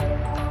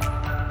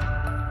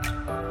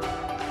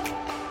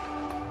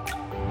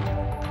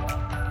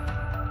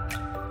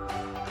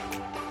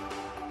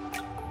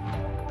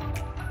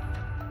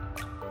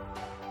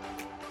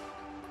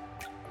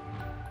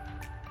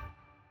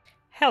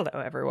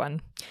Hello,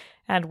 everyone,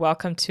 and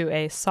welcome to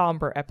a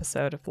somber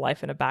episode of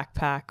Life in a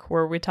Backpack,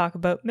 where we talk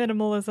about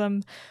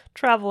minimalism,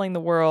 traveling the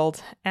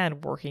world,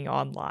 and working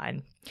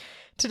online.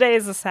 Today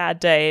is a sad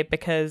day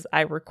because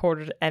I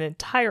recorded an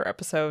entire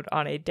episode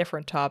on a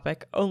different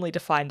topic, only to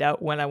find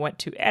out when I went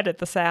to edit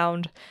the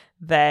sound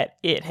that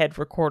it had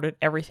recorded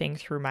everything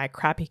through my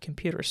crappy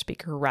computer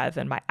speaker rather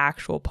than my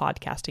actual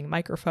podcasting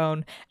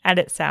microphone, and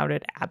it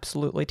sounded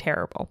absolutely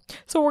terrible.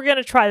 So we're going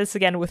to try this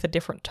again with a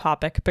different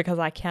topic because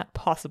I can't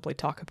possibly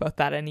talk about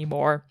that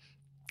anymore.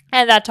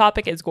 And that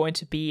topic is going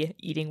to be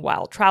eating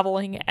while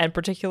traveling, and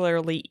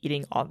particularly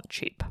eating on the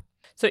cheap.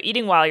 So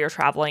eating while you're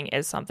traveling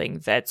is something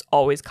that's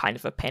always kind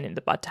of a pain in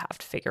the butt to have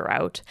to figure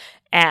out.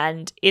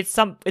 And it's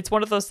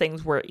one of those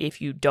things where if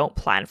you don't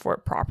plan for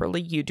it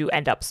properly, you do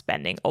end up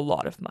spending a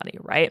lot of money,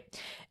 right?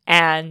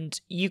 And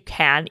you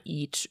can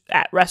eat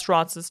at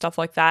restaurants and stuff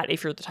like that.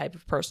 If you're the type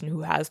of person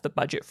who has the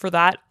budget for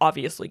that,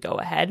 obviously go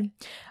ahead.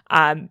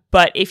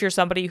 But if you're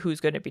somebody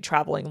who's going to be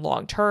traveling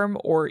long term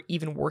or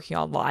even working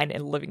online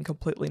and living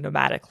completely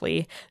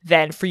nomadically,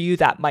 then for you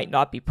that might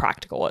not be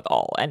practical at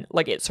all. And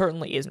it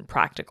certainly isn't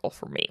practical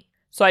for me.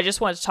 So I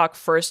just wanted to talk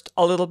first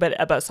a little bit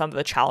about some of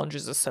the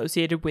challenges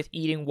associated with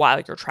eating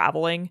while you're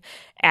traveling,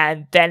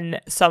 and then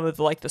some of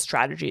the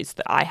strategies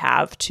that I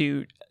have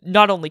to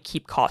not only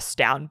keep costs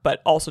down,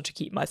 but also to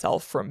keep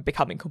myself from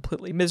becoming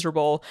completely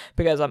miserable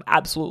because I'm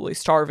absolutely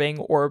starving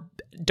or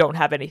don't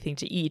have anything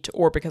to eat,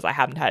 or because I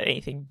haven't had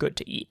anything good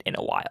to eat in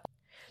a while.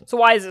 So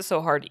why is it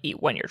so hard to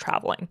eat when you're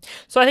traveling?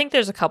 So I think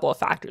there's a couple of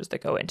factors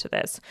that go into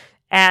this.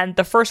 And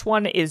the first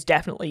one is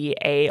definitely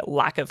a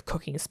lack of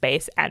cooking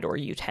space and or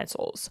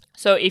utensils.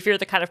 So if you're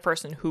the kind of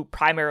person who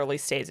primarily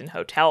stays in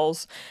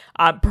hotels,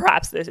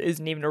 perhaps this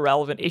isn't even a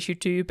relevant issue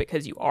to you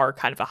because you are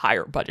kind of a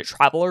higher budget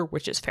traveler,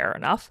 which is fair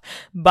enough.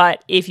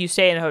 But if you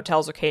stay in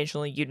hotels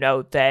occasionally, you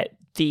know that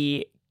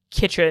the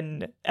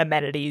kitchen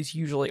amenities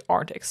usually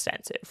aren't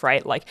extensive,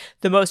 right?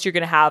 The most you're going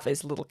to have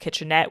is a little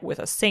kitchenette with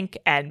a sink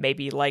and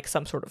maybe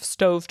some sort of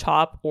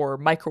stovetop or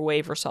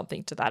microwave or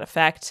something to that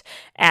effect.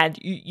 And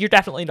you're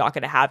definitely not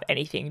going to have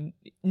anything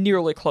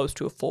nearly close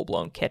to a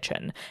full-blown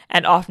kitchen.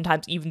 And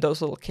oftentimes even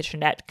those little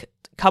kitchenettes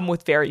come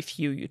with very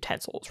few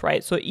utensils,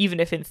 right? So even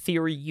if in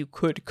theory you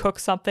could cook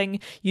something,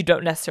 you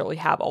don't necessarily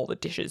have all the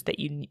dishes that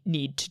you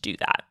need to do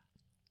that.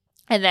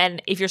 And then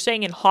if you're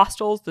staying in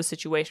hostels, the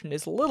situation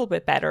is a little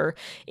bit better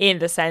in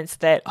the sense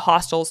that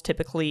hostels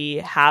typically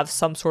have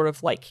some sort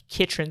of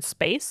kitchen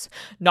space.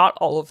 Not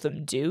all of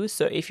them do.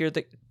 So if you're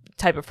the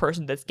type of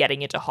person that's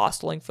getting into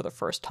hosteling for the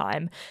first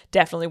time,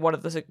 definitely one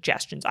of the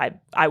suggestions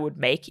I would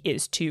make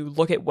is to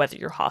look at whether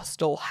your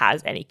hostel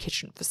has any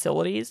kitchen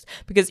facilities,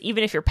 because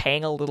even if you're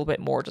paying a little bit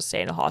more to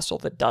stay in a hostel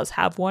that does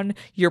have one,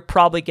 you're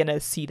probably going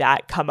to see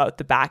that come out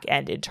the back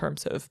end in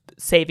terms of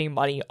saving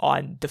money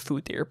on the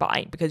food that you're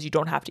buying, because you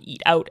don't have to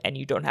eat out and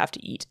you don't have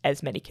to eat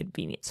as many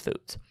convenience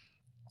foods.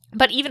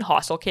 But even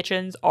hostel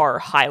kitchens are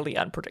highly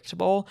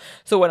unpredictable.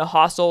 So when a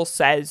hostel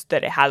says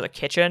that it has a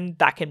kitchen,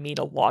 that can mean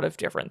a lot of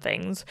different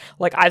things.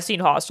 I've seen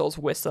hostels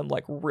with some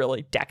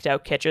really decked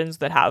out kitchens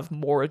that have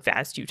more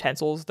advanced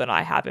utensils than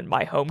I have in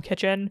my home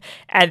kitchen.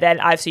 And then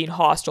I've seen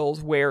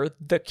hostels where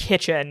the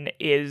kitchen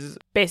is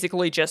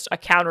basically just a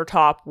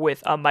countertop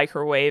with a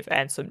microwave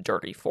and some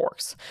dirty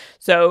forks.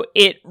 So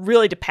it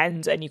really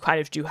depends, and you kind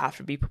of do have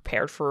to be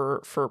prepared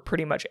for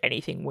pretty much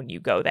anything when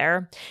you go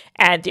there.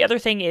 And the other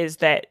thing is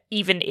that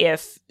even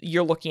if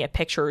you're looking at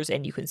pictures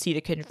and you can see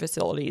the kitchen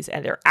facilities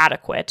and they're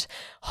adequate,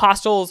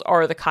 hostels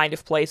are the kind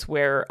of place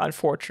where,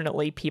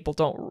 unfortunately, people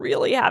don't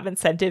really have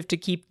incentive to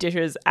keep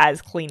dishes as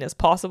clean as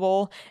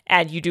possible.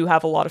 And you do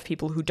have a lot of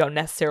people who don't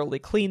necessarily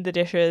clean the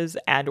dishes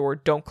and or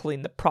don't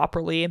clean them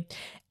properly.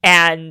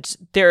 And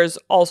there's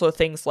also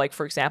things like,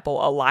 for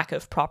example, a lack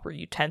of proper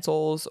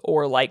utensils,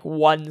 or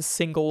one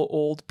single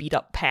old beat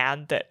up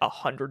pan that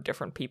 100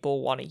 different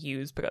people want to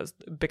use because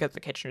the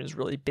kitchen is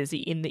really busy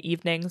in the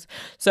evenings.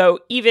 So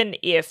even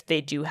if they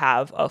do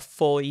have a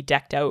fully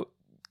decked out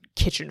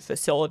kitchen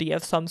facility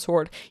of some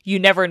sort, you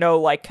never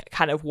know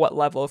kind of what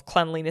level of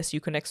cleanliness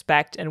you can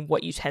expect and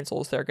what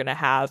utensils they're going to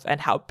have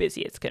and how busy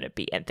it's going to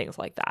be and things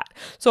like that.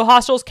 So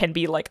hostels can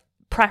be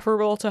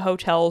preferable to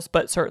hotels,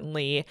 but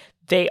certainly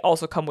they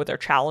also come with their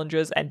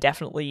challenges and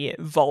definitely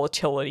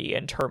volatility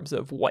in terms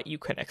of what you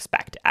can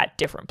expect at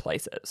different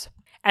places.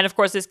 And of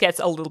course, this gets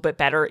a little bit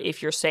better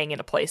if you're staying in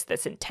a place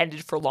that's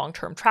intended for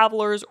long-term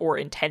travelers or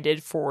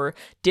intended for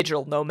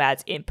digital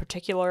nomads in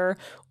particular,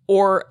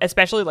 or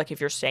especially if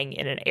you're staying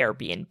in an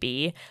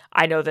Airbnb.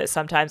 I know that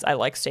sometimes I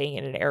like staying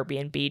in an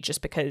Airbnb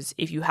just because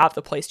if you have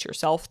the place to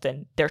yourself,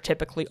 then there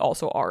typically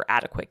also are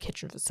adequate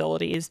kitchen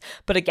facilities.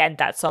 But again,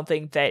 that's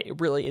something that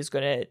really is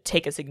going to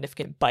take a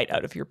significant bite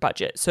out of your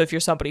budget. So if you're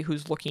somebody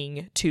who's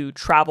looking to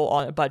travel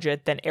on a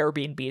budget, then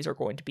Airbnbs are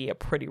going to be a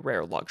pretty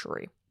rare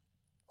luxury.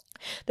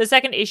 The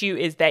second issue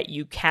is that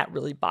you can't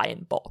really buy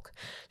in bulk.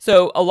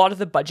 So a lot of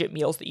the budget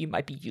meals that you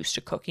might be used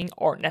to cooking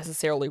aren't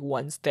necessarily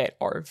ones that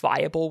are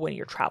viable when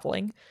you're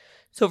traveling.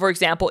 So for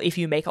example, if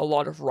you make a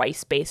lot of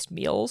rice-based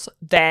meals,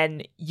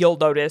 then you'll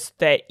notice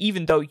that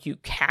even though you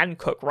can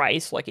cook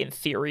rice, like in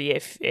theory,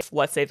 if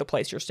let's say the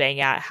place you're staying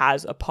at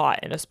has a pot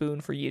and a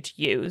spoon for you to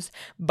use,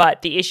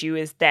 but the issue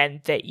is then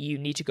that you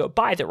need to go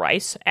buy the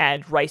rice,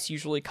 and rice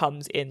usually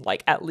comes in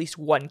like at least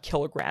 1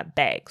 kilogram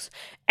bags.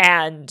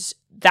 And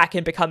that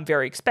can become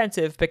very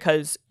expensive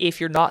because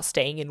if you're not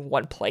staying in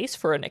one place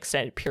for an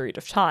extended period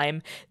of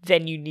time,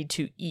 then you need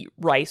to eat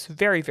rice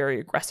very, very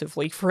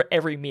aggressively for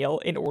every meal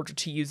in order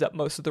to use up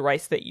most of the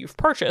rice that you've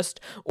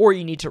purchased, or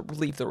you need to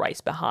leave the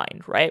rice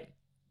behind, right?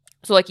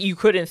 So like you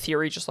could in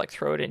theory just like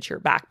throw it into your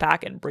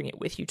backpack and bring it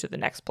with you to the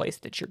next place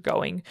that you're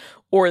going.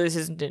 Or this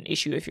isn't an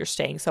issue if you're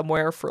staying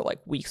somewhere for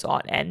like weeks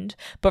on end.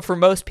 But for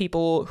most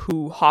people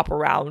who hop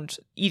around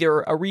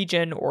either a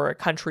region or a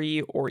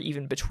country or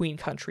even between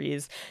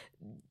countries,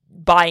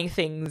 buying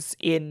things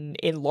in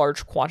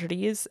large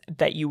quantities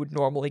that you would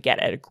normally get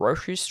at a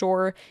grocery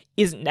store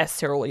isn't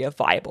necessarily a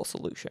viable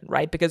solution,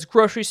 right? Because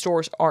grocery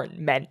stores aren't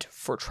meant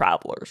for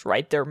travelers,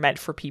 right? They're meant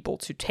for people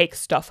to take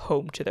stuff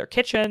home to their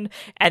kitchen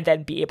and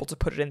then be able to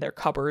put it in their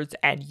cupboards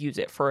and use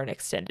it for an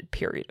extended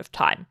period of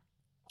time.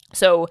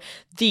 So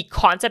the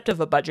concept of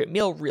a budget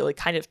meal really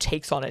kind of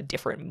takes on a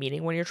different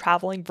meaning when you're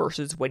traveling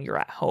versus when you're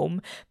at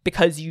home,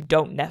 because you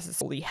don't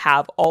necessarily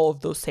have all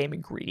of those same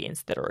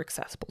ingredients that are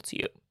accessible to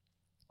you.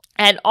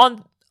 And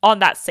on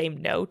that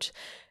same note,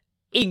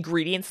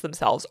 ingredients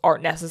themselves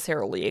aren't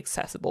necessarily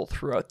accessible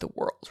throughout the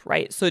world,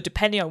 right? So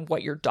depending on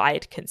what your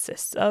diet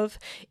consists of,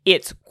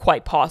 it's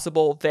quite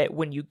possible that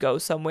when you go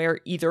somewhere,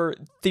 either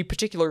the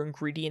particular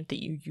ingredient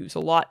that you use a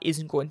lot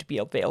isn't going to be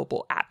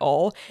available at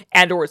all,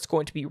 and or it's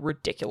going to be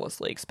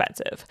ridiculously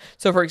expensive.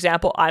 So for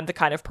example, I'm the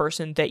kind of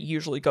person that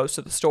usually goes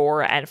to the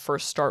store and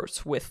first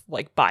starts with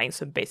like buying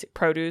some basic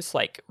produce,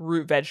 like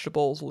root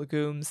vegetables,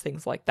 legumes,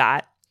 things like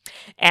that.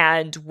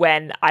 And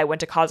when I went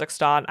to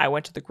Kazakhstan, I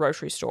went to the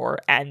grocery store,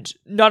 and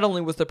not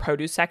only was the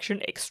produce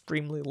section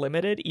extremely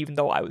limited, even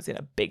though I was in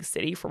a big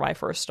city for my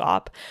first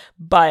stop,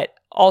 but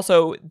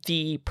also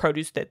the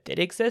produce that did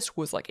exist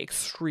was like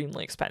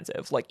extremely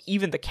expensive. Like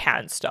even the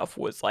canned stuff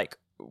was like,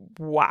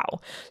 wow.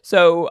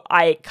 So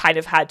I kind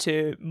of had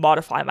to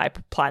modify my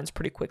plans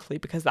pretty quickly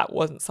because that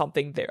wasn't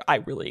something that I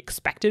really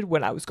expected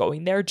when I was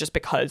going there, just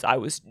because I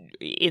was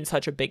in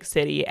such a big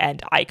city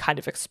and I kind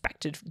of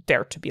expected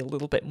there to be a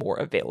little bit more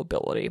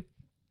availability.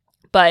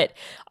 But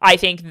I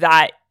think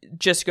that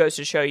just goes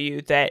to show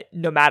you that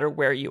no matter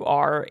where you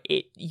are,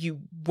 you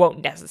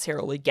won't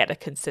necessarily get a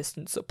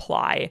consistent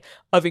supply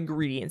of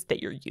ingredients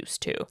that you're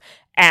used to.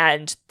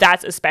 And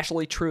that's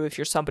especially true if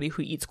you're somebody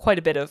who eats quite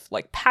a bit of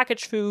like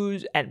packaged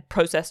foods and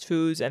processed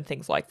foods and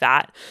things like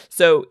that.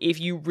 So if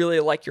you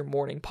really like your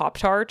morning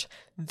Pop-Tart,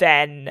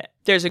 then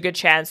there's a good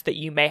chance that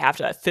you may have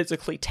to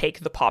physically take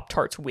the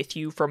Pop-Tarts with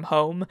you from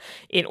home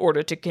in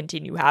order to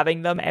continue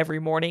having them every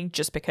morning,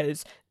 just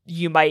because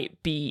you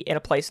might be in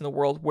a place in the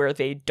world where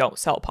they don't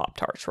sell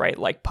Pop-Tarts, right?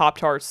 Like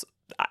Pop-Tarts,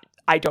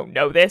 I don't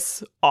know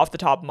this off the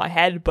top of my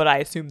head, but I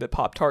assume that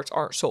Pop-Tarts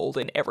aren't sold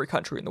in every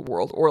country in the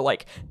world, or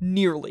like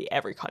nearly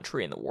every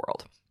country in the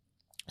world.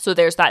 So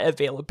there's that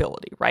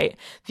availability, right?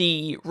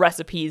 The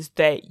recipes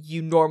that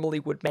you normally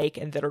would make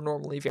and that are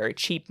normally very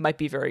cheap might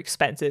be very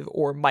expensive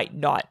or might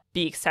not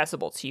be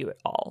accessible to you at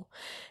all.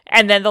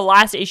 And then the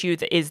last issue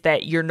is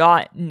that you're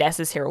not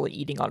necessarily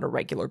eating on a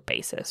regular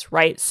basis,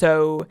 right?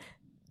 So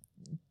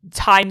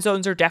time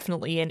zones are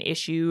definitely an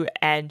issue,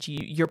 and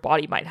your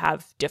body might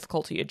have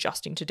difficulty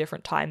adjusting to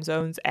different time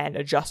zones and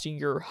adjusting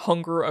your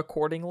hunger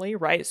accordingly,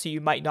 right? So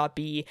you might not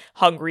be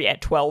hungry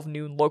at 12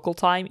 noon local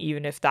time,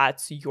 even if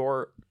that's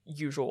your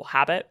usual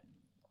habit.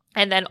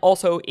 And then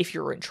also, if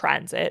you're in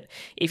transit,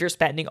 if you're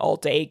spending all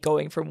day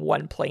going from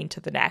one plane to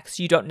the next,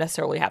 you don't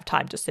necessarily have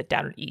time to sit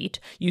down and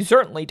eat. You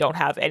certainly don't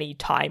have any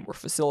time or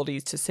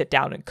facilities to sit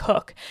down and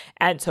cook.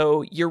 And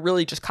so you're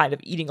really just kind of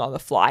eating on the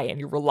fly, and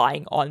you're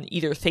relying on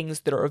either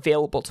things that are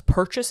available to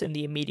purchase in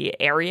the immediate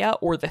area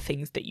or the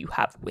things that you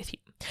have with you.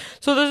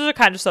 So those are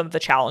kind of some of the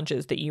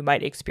challenges that you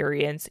might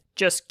experience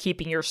just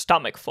keeping your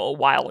stomach full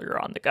while you're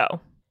on the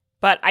go.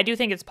 But I do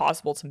think it's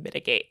possible to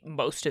mitigate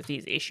most of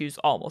these issues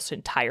almost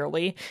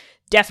entirely.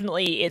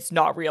 Definitely, it's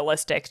not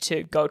realistic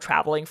to go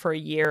traveling for a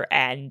year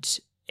and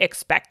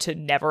expect to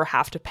never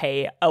have to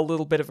pay a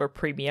little bit of a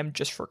premium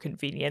just for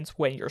convenience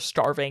when you're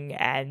starving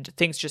and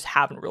things just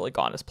haven't really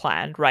gone as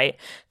planned, right?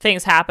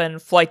 Things happen,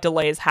 flight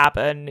delays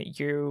happen,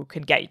 you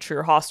can get to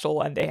your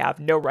hostel and they have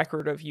no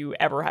record of you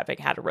ever having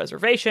had a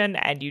reservation,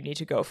 and you need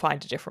to go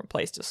find a different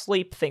place to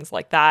sleep, things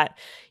like that.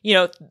 You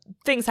know,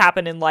 things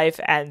happen in life,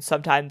 and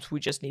sometimes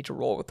we just need to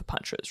roll with the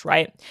punches,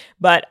 right?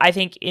 But I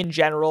think in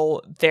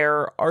general,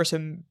 there are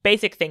some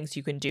basic things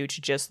you can do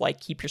to just like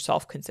keep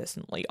yourself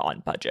consistently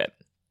on budget.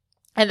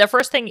 And the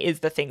first thing is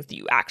the things that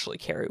you actually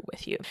carry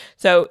with you.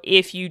 So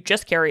if you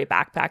just carry a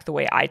backpack the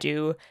way I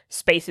do,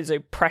 space is a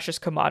precious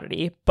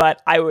commodity,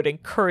 but I would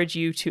encourage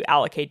you to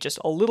allocate just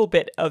a little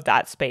bit of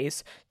that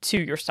space to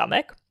your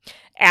stomach.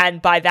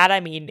 And by that,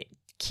 I mean,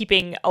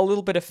 keeping a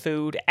little bit of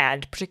food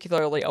and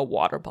particularly a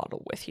water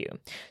bottle with you.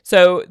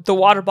 So the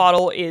water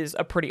bottle is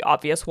a pretty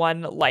obvious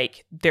one.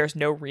 Like, there's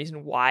no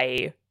reason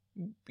why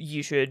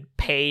you should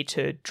pay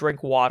to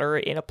drink water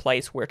in a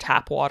place where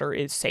tap water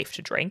is safe to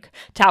drink.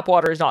 Tap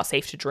water is not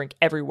safe to drink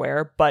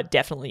everywhere, but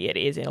definitely it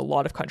is in a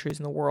lot of countries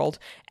in the world.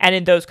 And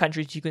in those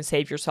countries, you can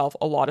save yourself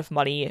a lot of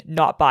money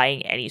not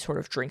buying any sort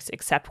of drinks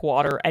except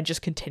water and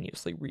just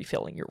continuously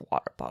refilling your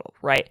water bottle,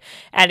 right?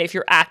 And if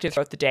you're active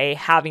throughout the day,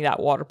 having that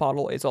water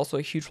bottle is also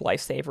a huge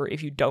lifesaver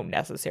if you don't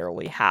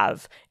necessarily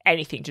have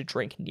anything to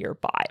drink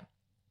nearby.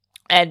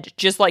 And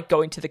just like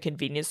going to the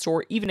convenience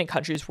store, even in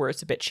countries where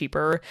it's a bit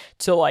cheaper,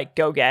 to like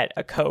go get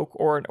a Coke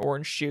or an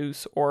orange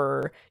juice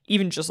or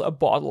even just a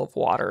bottle of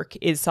water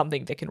is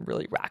something that can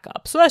really rack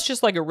up. So that's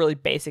just like a really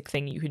basic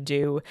thing you can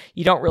do.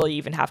 You don't really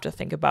even have to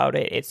think about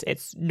it.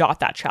 It's not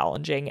that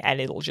challenging,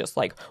 and it'll just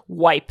like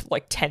wipe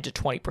like 10 to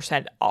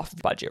 20% off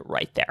the budget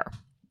right there.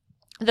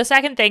 The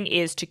second thing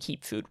is to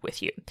keep food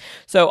with you.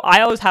 So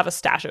I always have a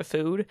stash of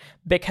food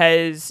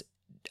because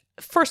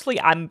firstly,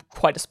 I'm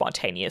quite a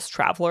spontaneous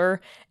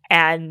traveler,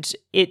 and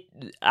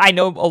I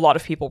know a lot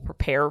of people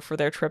prepare for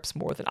their trips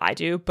more than I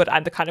do, but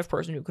I'm the kind of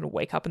person who can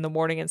wake up in the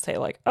morning and say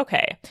like,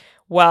 okay,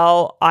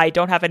 well, I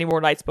don't have any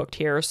more nights booked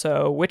here,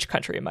 so which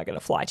country am I going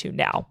to fly to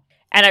now?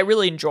 And I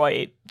really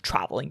enjoy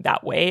traveling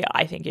that way.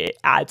 I think it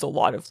adds a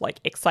lot of like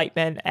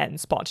excitement and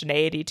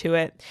spontaneity to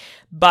it.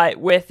 But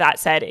with that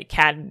said, it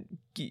can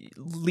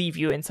leave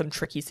you in some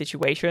tricky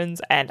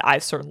situations, and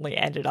I've certainly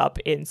ended up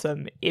in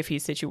some iffy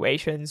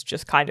situations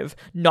just kind of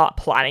not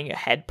planning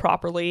ahead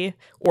properly,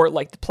 or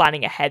like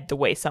planning ahead the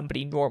way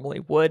somebody normally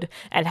would,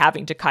 and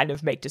having to kind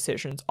of make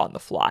decisions on the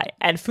fly.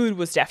 And food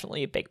was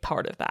definitely a big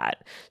part of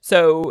that.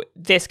 So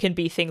this can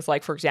be things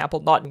like, for example,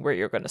 not knowing where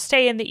you're going to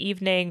stay in the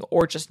evening,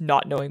 or just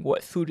not knowing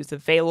what food is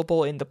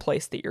available in the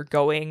place that you're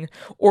going,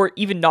 or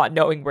even not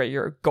knowing where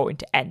you're going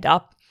to end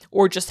up,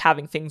 or just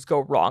having things go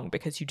wrong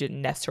because you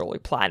didn't necessarily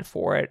plan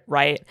for it,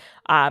 right?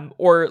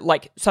 Or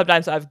like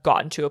sometimes I've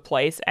gotten to a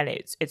place and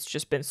it's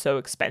just been so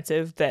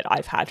expensive that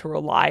I've had to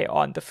rely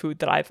on the food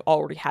that I've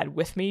already had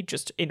with me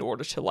just in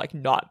order to like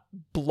not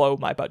blow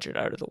my budget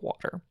out of the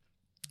water.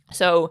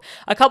 So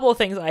a couple of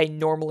things I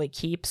normally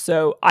keep.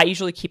 So I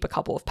usually keep a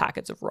couple of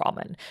packets of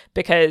ramen,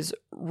 because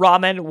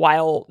ramen,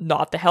 while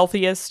not the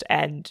healthiest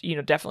and, you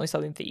know, definitely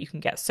something that you can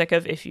get sick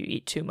of if you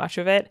eat too much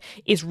of it,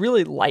 is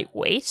really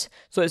lightweight.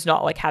 So it's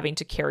not like having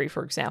to carry,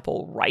 for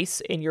example,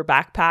 rice in your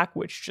backpack,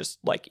 which just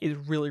like is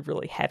really,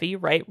 really heavy,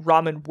 right?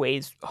 Ramen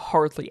weighs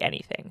hardly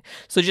anything.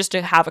 So just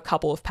to have a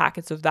couple of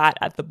packets of that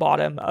at the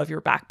bottom of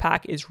your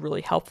backpack is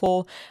really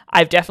helpful.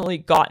 I've definitely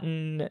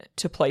gotten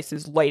to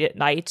places late at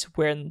night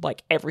when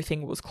like everything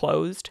was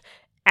closed,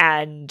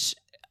 and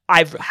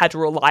I've had to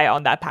rely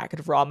on that packet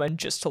of ramen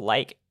just to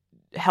like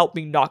help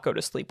me not go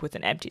to sleep with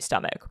an empty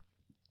stomach.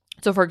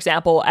 So for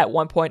example, at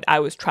one point I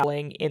was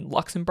traveling in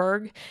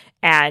Luxembourg,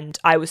 and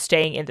I was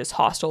staying in this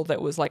hostel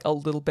that was like a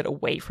little bit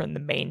away from the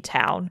main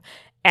town,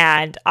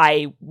 and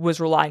I was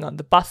relying on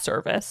the bus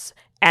service.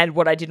 And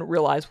what I didn't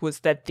realize was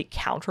that the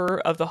counter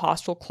of the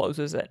hostel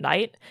closes at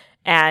night.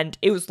 And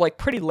it was like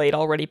pretty late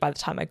already by the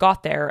time I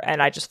got there.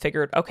 And I just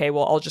figured, okay,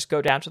 well, I'll just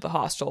go down to the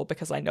hostel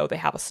because I know they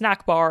have a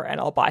snack bar, and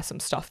I'll buy some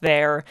stuff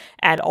there,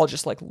 and I'll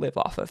just like live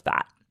off of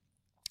that.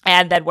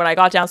 And then when I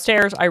got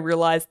downstairs, I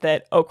realized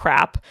that, oh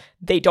crap,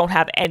 they don't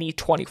have any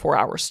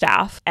 24-hour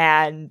staff,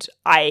 and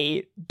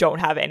I don't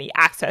have any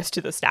access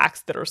to the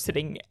snacks that are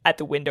sitting at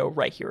the window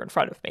right here in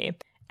front of me.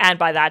 And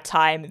by that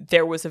time,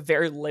 there was a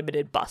very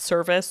limited bus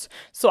service,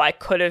 so I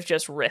could have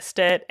just risked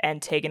it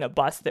and taken a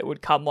bus that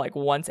would come like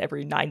once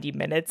every 90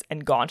 minutes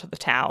and gone to the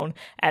town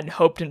and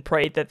hoped and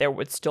prayed that there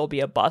would still be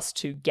a bus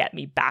to get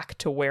me back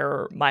to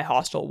where my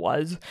hostel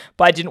was.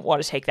 But I didn't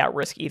want to take that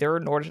risk either,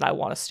 nor did I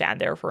want to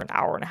stand there for an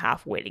hour and a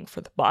half waiting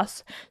for the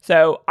bus.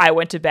 So I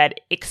went to bed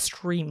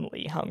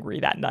extremely hungry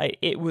that night.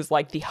 It was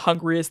like the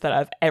hungriest that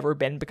I've ever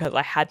been because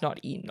I had not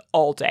eaten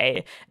all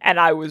day, and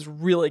I was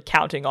really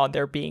counting on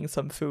there being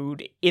some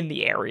food in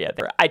the area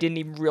there. I didn't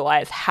even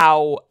realize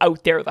how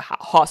out there the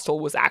hostel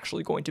was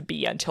actually going to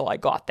be until I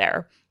got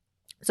there.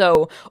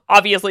 So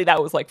obviously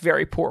that was like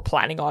very poor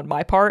planning on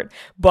my part,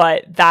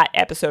 but that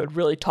episode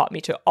really taught me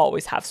to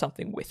always have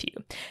something with you.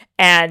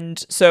 And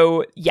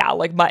so yeah,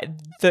 like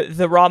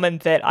the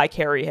ramen that I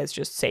carry has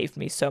just saved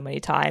me so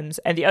many times.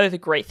 And the other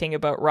great thing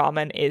about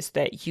ramen is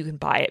that you can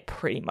buy it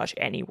pretty much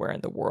anywhere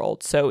in the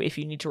world. So if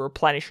you need to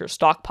replenish your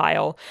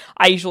stockpile,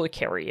 I usually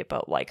carry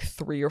about like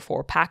 3 or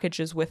 4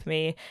 packages with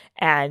me,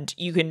 and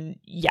you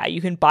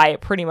can buy it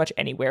pretty much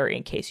anywhere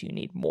in case you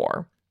need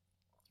more.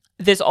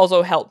 This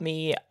also helped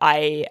me.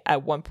 I,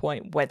 at one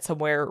point, went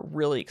somewhere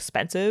really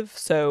expensive.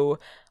 So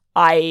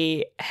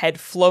I had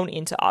flown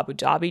into Abu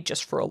Dhabi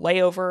just for a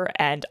layover,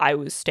 and I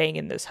was staying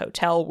in this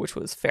hotel, which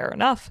was fair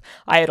enough.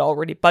 I had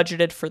already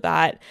budgeted for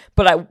that,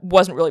 but I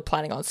wasn't really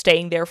planning on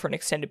staying there for an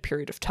extended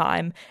period of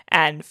time.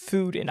 And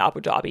food in Abu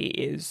Dhabi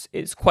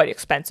is quite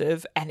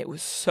expensive, and it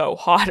was so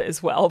hot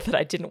as well that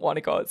I didn't want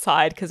to go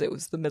outside because it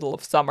was the middle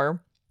of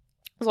summer.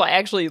 So I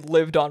actually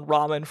lived on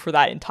ramen for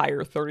that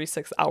entire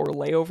 36-hour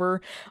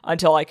layover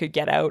until I could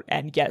get out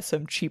and get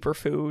some cheaper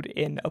food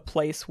in a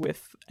place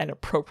with an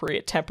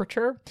appropriate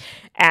temperature.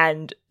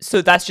 And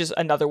so that's just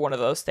another one of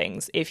those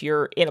things. If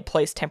you're in a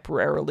place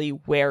temporarily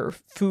where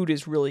food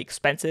is really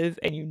expensive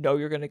and you know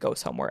you're going to go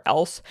somewhere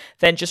else,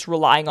 then just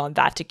relying on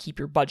that to keep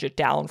your budget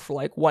down for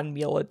like one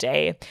meal a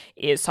day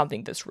is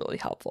something that's really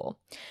helpful.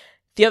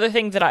 The other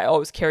thing that I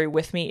always carry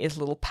with me is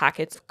little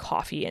packets of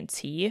coffee and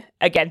tea.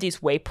 Again,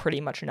 these weigh pretty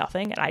much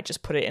nothing, and I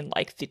just put it in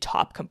like the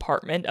top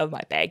compartment of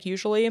my bag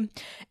usually.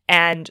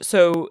 And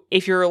so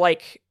if you're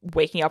like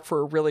waking up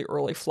for a really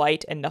early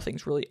flight and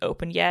nothing's really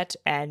open yet,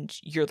 and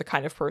you're the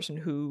kind of person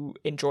who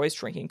enjoys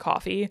drinking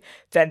coffee,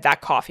 then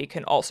that coffee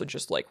can also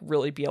just like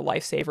really be a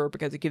lifesaver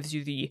because it gives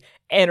you the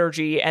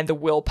energy and the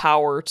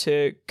willpower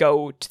to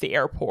go to the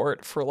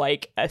airport for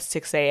like a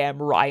 6 a.m.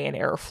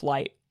 Ryanair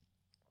flight.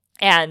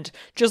 And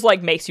just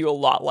like makes you a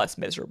lot less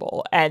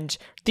miserable. And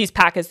these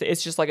packets,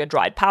 it's just like a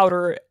dried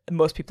powder.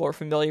 Most people are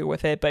familiar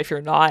with it, but if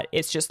you're not,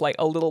 it's just like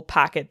a little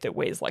packet that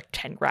weighs like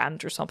 10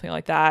 grams or something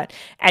like that.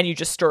 And you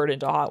just stir it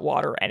into hot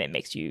water and it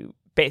makes you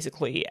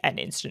basically an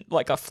instant,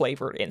 like a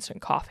flavored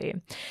instant coffee.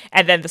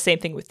 And then the same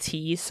thing with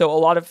tea. So a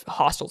lot of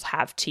hostels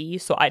have tea.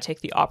 So I take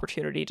the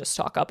opportunity to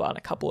stock up on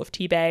a couple of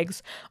tea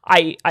bags.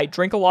 I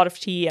drink a lot of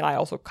tea and I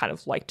also kind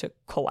of like to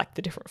collect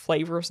the different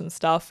flavors and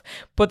stuff.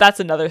 But that's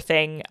another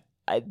thing.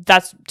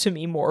 That's to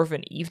me more of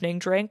an evening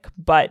drink,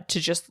 but to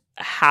just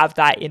have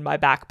that in my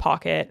back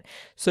pocket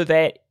so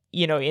that,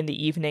 you know, in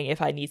the evening, if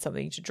I need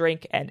something to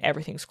drink and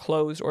everything's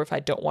closed, or if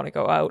I don't want to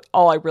go out,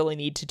 all I really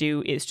need to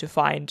do is to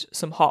find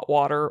some hot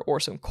water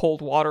or some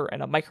cold water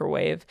and a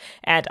microwave,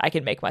 and I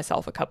can make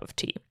myself a cup of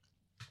tea.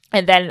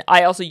 And then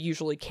I also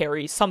usually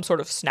carry some sort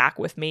of snack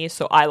with me.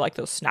 So I like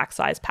those snack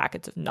size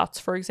packets of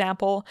nuts, for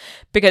example,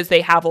 because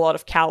they have a lot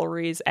of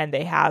calories and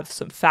they have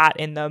some fat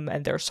in them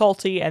and they're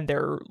salty and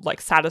they're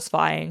like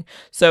satisfying.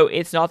 So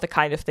it's not the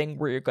kind of thing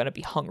where you're going to be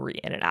hungry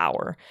in an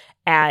hour.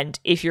 And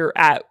if you're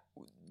at,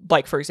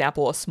 like, for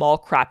example, a small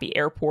crappy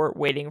airport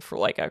waiting for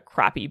like a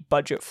crappy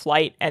budget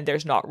flight and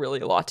there's not really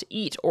a lot to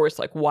eat, or it's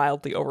like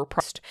wildly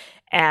overpriced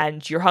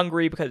and you're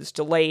hungry because it's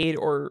delayed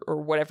or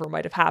whatever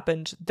might have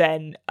happened,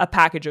 then a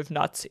package of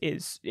nuts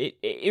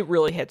it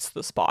really hits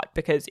the spot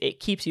because it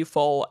keeps you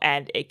full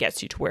and it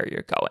gets you to where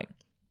you're going.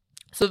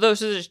 So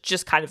those are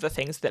just kind of the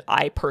things that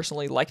I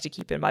personally like to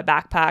keep in my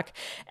backpack,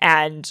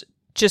 and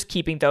just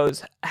keeping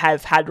those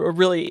have had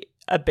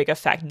a big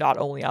effect not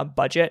only on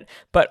budget,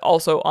 but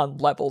also on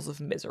levels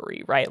of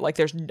misery, right? Like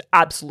there's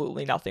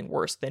absolutely nothing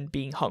worse than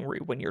being hungry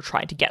when you're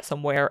trying to get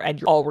somewhere and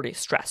you're already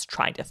stressed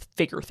trying to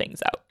figure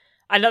things out.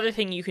 Another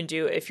thing you can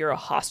do if you're a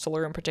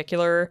hosteler in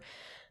particular,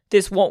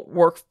 this won't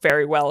work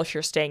very well if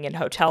you're staying in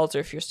hotels or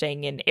if you're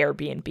staying in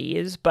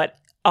Airbnbs, but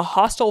a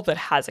hostel that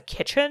has a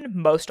kitchen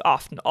most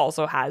often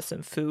also has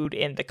some food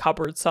in the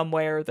cupboard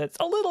somewhere that's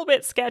a little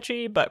bit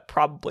sketchy, but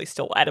probably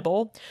still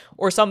edible.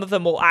 Or some of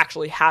them will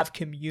actually have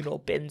communal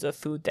bins of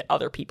food that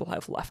other people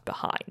have left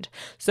behind.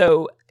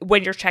 So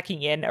when you're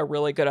checking in, a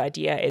really good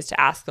idea is to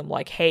ask them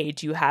like, hey,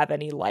 do you have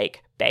any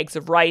like bags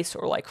of rice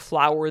or like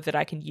flour that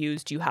I can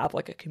use? Do you have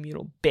like a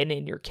communal bin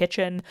in your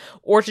kitchen?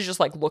 Or to just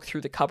like look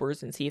through the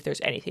cupboards and see if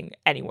there's anything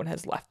anyone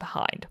has left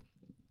behind.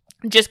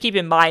 Just keep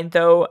in mind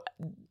though,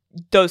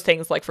 those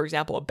things like, for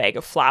example, a bag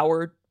of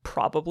flour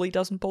probably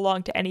doesn't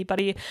belong to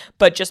anybody,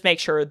 but just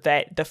make sure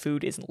that the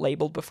food isn't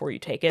labeled before you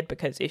take it,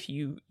 because if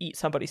you eat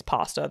somebody's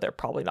pasta, they're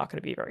probably not going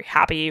to be very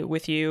happy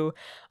with you.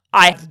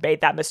 I've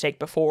made that mistake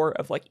before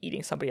of like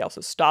eating somebody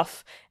else's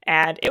stuff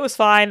and it was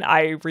fine.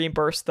 I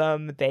reimbursed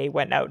them. They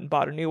went out and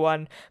bought a new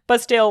one,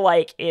 but still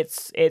like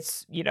it's,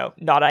 you know,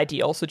 not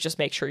ideal. So just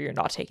make sure you're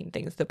not taking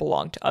things that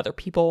belong to other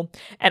people,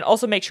 and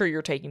also make sure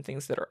you're taking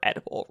things that are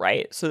edible,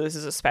 right? So this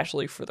is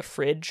especially for the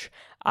fridge.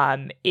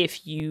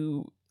 If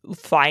you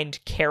find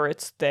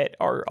carrots that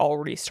are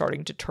already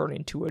starting to turn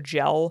into a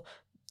gel,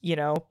 you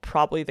know,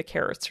 probably the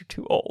carrots are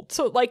too old.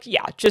 So like,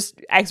 yeah,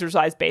 just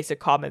exercise basic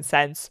common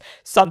sense.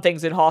 Some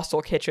things in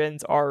hostel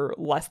kitchens are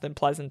less than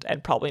pleasant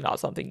and probably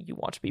not something you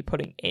want to be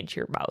putting into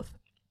your mouth.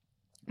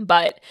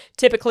 But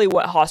typically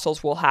what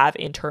hostels will have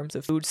in terms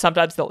of food,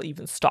 sometimes they'll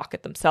even stock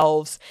it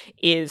themselves,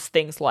 is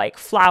things like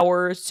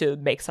flour to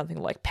make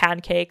something like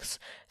pancakes,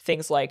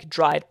 things like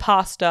dried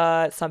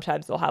pasta.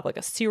 Sometimes they'll have like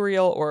a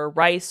cereal or a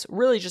rice,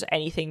 really just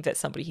anything that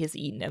somebody has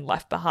eaten and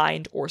left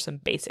behind, or some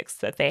basics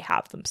that they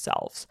have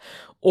themselves.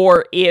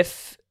 Or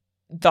if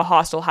the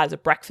hostel has a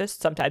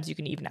breakfast, sometimes you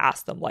can even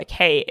ask them like,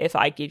 hey, if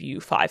I give you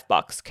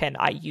 $5, can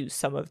I use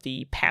some of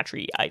the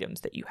pantry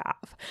items that you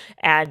have?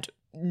 And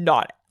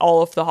not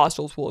all of the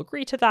hostels will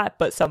agree to that,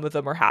 but some of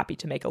them are happy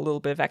to make a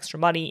little bit of extra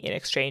money in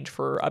exchange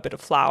for a bit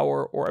of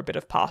flour or a bit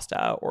of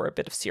pasta or a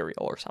bit of cereal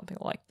or something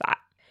like that.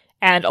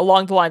 And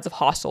along the lines of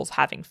hostels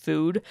having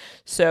food,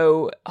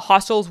 so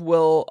hostels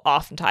will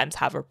oftentimes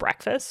have a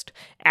breakfast,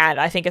 and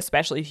I think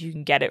especially if you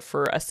can get it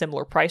for a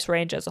similar price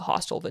range as a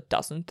hostel that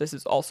doesn't, this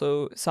is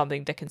also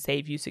something that can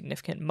save you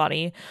significant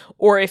money.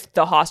 Or if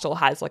the hostel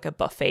has like a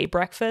buffet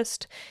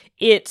breakfast,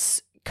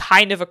 it's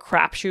kind of a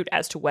crapshoot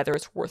as to whether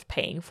it's worth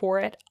paying for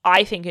it.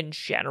 I think in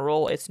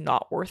general it's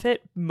not worth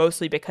it,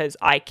 mostly because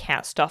I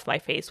can't stuff my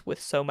face with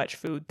so much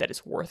food that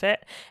is worth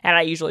it. And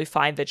I usually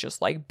find that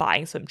just like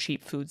buying some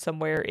cheap food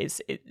somewhere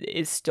is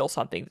still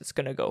something that's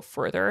going to go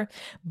further.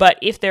 But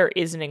if there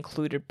is an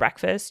included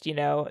breakfast,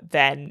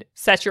 then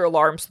set your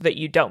alarm so that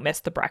you don't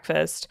miss the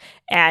breakfast,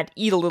 and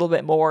eat a little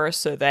bit more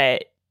so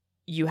that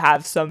you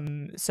have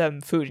some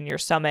food in your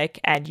stomach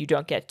and you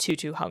don't get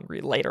too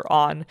hungry later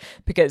on,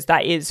 because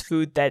that is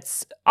food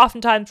that's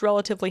oftentimes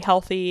relatively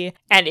healthy.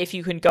 And if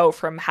you can go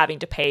from having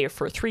to pay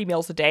for 3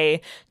 meals a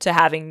day to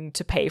having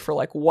to pay for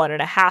like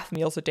 1.5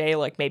 meals a day,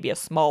 like maybe a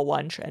small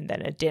lunch and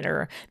then a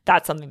dinner,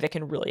 that's something that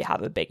can really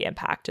have a big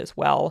impact as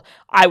well.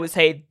 I would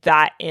say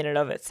that in and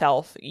of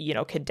itself,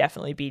 can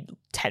definitely be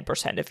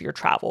 10% of your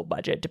travel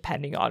budget,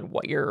 depending on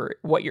what your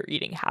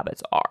eating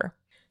habits are.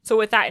 So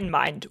with that in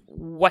mind,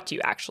 what do you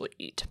actually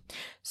eat?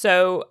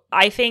 So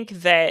I think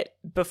that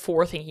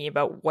before thinking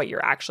about what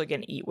you're actually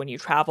going to eat when you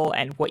travel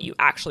and what you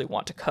actually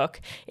want to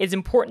cook, it's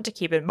important to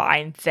keep in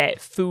mind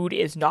that food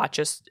is not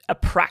just a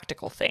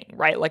practical thing,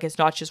 right? Like, it's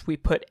not just we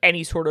put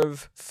any sort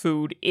of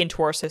food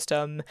into our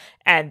system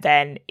and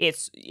then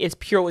it's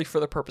purely for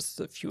the purposes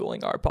of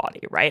fueling our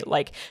body, right?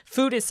 Like,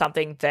 food is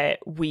something that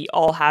we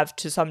all have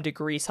to some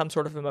degree some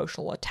sort of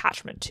emotional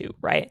attachment to,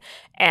 right?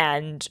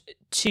 And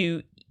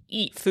to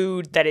eat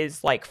food that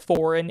is like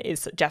foreign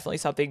is definitely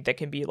something that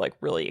can be like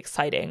really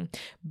exciting,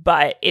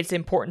 but it's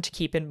important to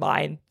keep in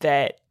mind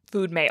that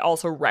food may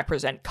also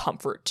represent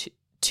comfort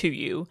to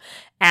you.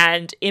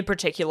 And in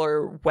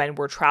particular, when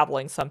we're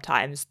traveling,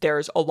 sometimes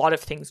there's a lot of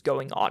things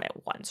going on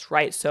at once,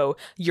 right? So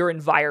your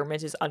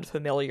environment is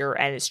unfamiliar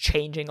and is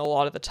changing a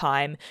lot of the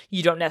time.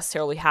 You don't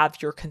necessarily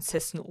have your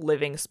consistent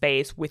living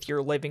space with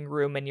your living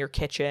room and your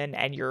kitchen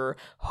and your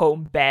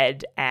home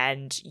bed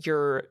and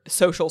your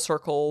social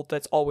circle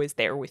that's always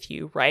there with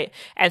you, right?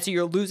 And so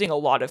you're losing a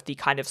lot of the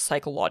kind of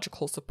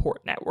psychological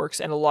support networks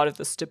and a lot of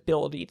the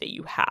stability that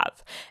you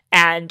have.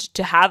 And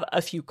to have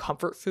a few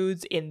comfort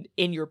foods in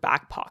your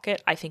back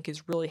pocket, I think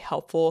is really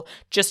helpful,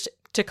 just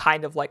to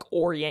kind of like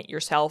orient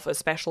yourself,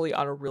 especially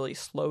on a really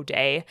slow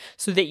day,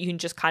 so that you can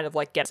just kind of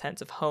like get a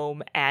sense of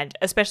home. And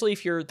especially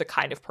if you're the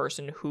kind of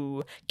person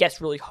who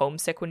gets really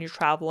homesick when you're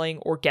traveling,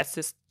 or gets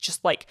this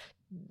just like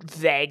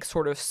vague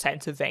sort of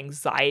sense of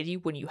anxiety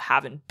when you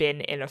haven't been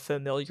in a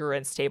familiar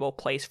and stable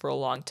place for a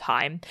long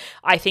time,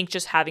 I think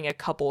just having a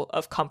couple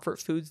of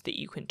comfort foods that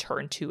you can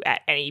turn to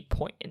at any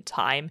point in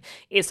time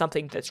is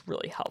something that's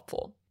really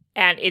helpful.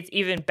 And it's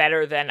even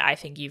better than, I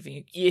think,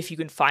 even if you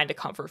can find a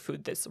comfort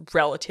food that's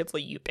relatively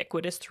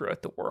ubiquitous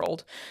throughout the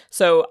world.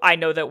 So I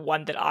know that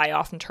one that I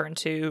often turn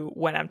to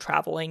when I'm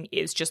traveling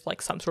is just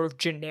like some sort of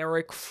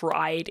generic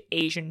fried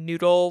Asian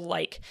noodle,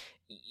 like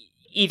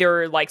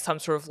either like some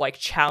sort of like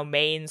chow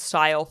mein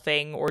style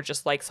thing, or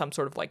just like some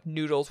sort of like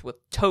noodles with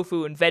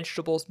tofu and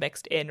vegetables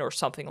mixed in, or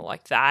something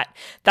like that.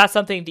 That's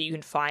something that you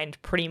can find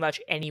pretty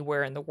much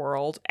anywhere in the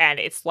world, and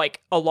it's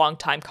like a long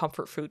time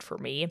comfort food for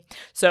me.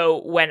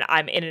 So when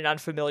I'm in an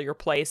unfamiliar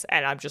place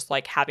and I'm just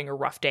like having a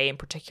rough day in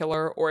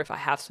particular, or if I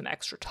have some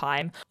extra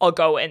time, I'll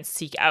go and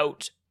seek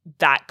out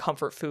that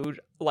comfort food,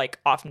 like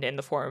often in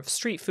the form of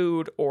street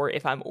food, or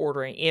if I'm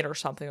ordering in or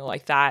something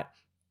like that.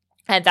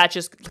 And that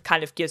just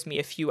kind of gives me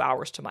a few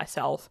hours to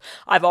myself.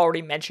 I've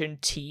already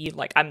mentioned tea.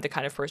 Like, I'm the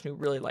kind of person who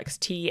really likes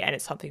tea, and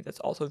it's something that's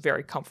also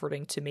very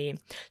comforting to me.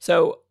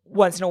 So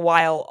once in a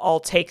while, I'll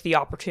take the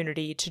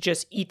opportunity to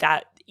just eat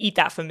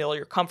that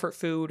familiar comfort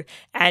food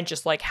and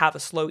just like have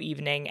a slow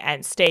evening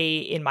and stay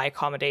in my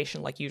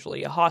accommodation, like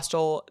usually a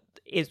hostel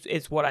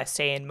is what I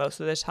stay in most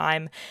of the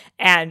time,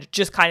 and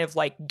just kind of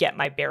like get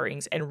my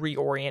bearings and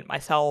reorient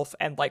myself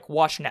and like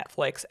watch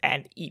Netflix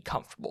and eat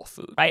comfortable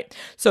food, right?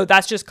 So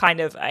that's just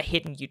kind of a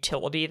hidden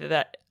utility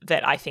that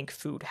I think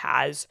food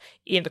has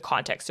in the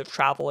context of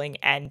traveling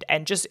and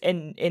just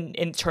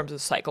in terms of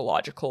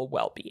psychological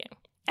well-being.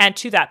 And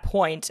to that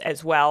point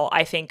as well,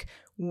 I think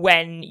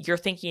when you're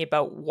thinking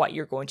about what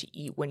you're going to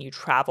eat when you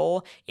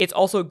travel, it's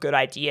also a good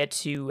idea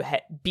to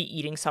be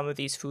eating some of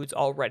these foods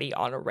already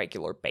on a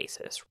regular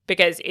basis.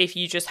 Because if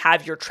you just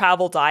have your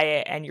travel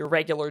diet and your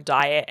regular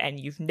diet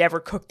and you've never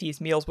cooked these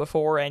meals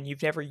before and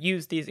you've never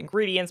used these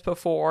ingredients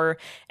before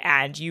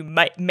and you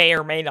may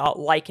or may not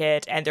like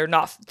it and they're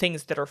not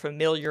things that are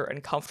familiar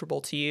and comfortable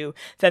to you,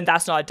 then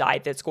that's not a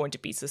diet that's going to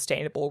be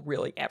sustainable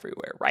really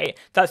everywhere, right?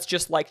 That's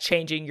just like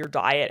changing your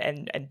diet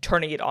and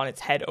turning it on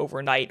its head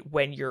overnight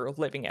when you're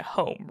living at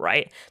home,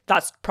 right?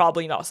 That's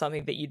probably not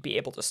something that you'd be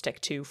able to stick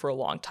to for a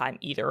long time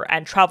either,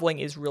 and traveling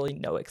is really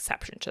no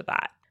exception to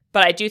that.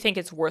 But I do think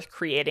it's worth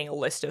creating a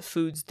list of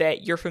foods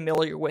that you're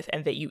familiar with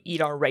and that you eat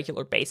on a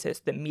regular basis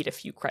that meet a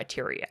few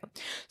criteria.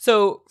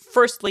 So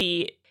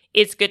firstly,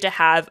 it's good to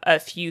have a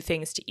few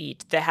things to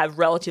eat that have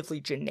relatively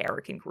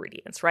generic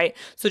ingredients, right?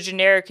 So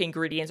generic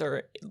ingredients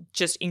are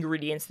just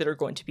ingredients that are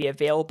going to be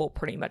available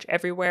pretty much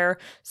everywhere.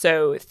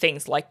 So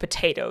things like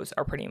potatoes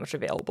are pretty much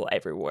available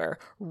everywhere.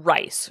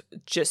 Rice,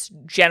 just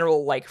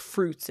general like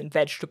fruits and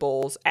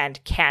vegetables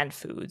and canned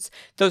foods.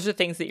 Those are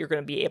things that you're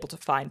going to be able to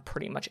find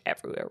pretty much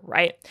everywhere,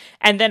 right?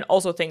 And then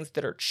also things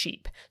that are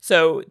cheap.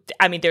 So,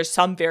 I mean, there's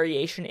some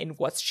variation in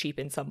what's cheap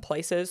in some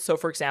places. So,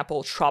 for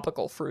example,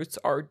 tropical fruits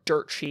are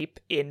dirt cheap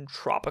in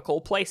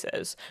tropical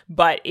places.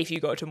 But if you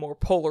go to more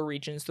polar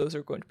regions, those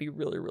are going to be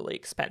really, really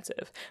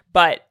expensive.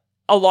 But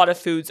a lot of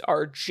foods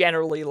are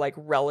generally like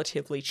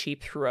relatively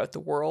cheap throughout the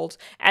world.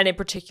 And in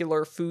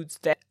particular, foods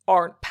that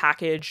aren't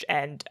packaged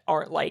and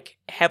aren't like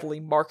heavily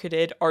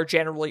marketed are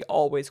generally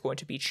always going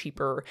to be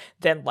cheaper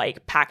than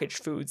like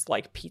packaged foods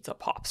like pizza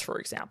pops, for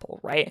example,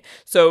 right?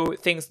 So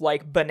things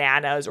like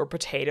bananas or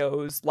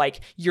potatoes,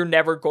 like you're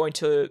never going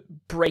to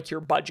break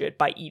your budget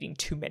by eating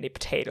too many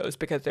potatoes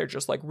because they're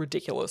just like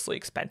ridiculously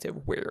expensive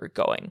where you're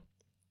going.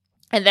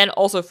 And then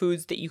also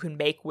foods that you can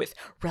make with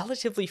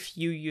relatively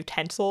few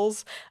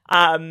utensils.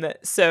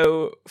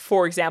 So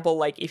for example,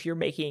 like if you're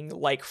making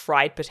like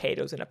fried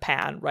potatoes in a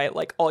pan, right?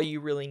 Like all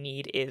you really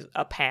need is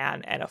a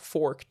pan and a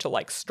fork to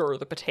like stir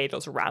the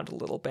potatoes around a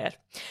little bit.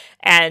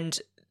 And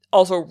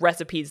also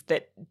recipes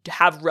that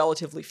have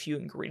relatively few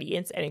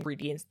ingredients and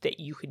ingredients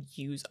that you can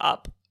use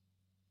up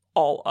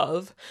all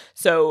of.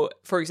 So,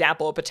 for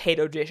example, a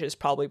potato dish is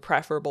probably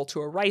preferable to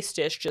a rice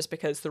dish just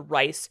because the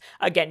rice,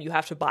 again, you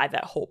have to buy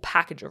that whole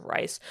package of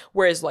rice,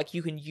 whereas like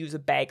you can use a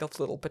bag of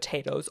little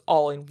potatoes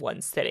all in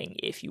one sitting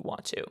if you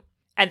want to.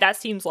 And that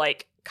seems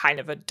like kind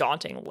of a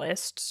daunting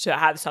list to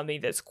have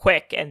something that's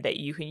quick and that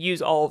you can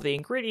use all of the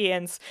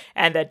ingredients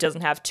and that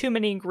doesn't have too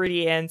many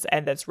ingredients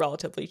and that's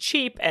relatively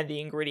cheap and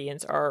the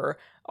ingredients are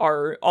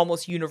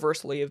almost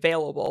universally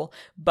available.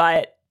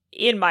 But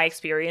in my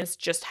experience,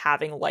 just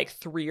having like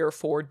 3 or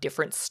 4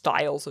 different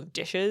styles of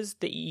dishes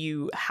that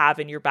you have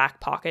in your back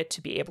pocket to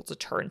be able to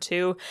turn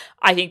to,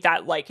 I think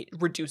that like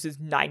reduces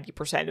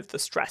 90% of the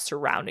stress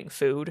surrounding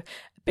food,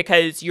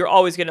 because you're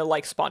always going to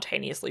like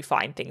spontaneously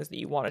find things that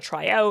you want to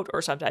try out,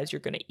 or sometimes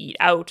you're going to eat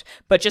out.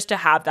 But just to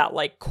have that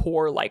like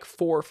core like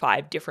 4 or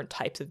 5 different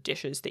types of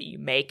dishes that you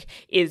make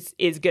is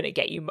going to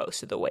get you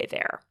most of the way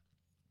there.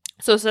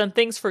 So some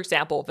things, for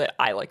example, that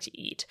I like to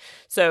eat.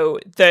 So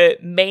the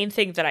main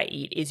thing that I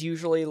eat is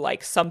usually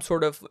like some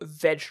sort of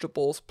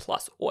vegetables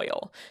plus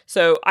oil.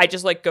 So I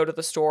just like go to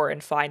the store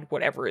and find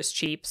whatever is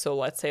cheap. So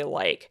let's say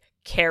like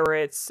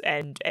carrots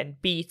and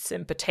beets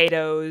and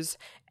potatoes.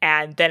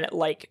 And then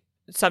like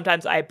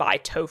sometimes I buy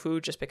tofu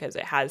just because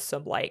it has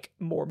some like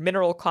more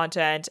mineral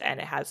content and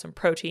it has some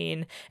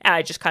protein. And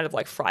I just kind of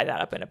like fry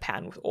that up in a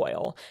pan with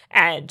oil.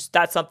 And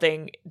that's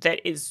something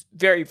that is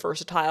very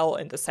versatile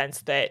in the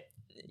sense that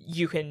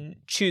you can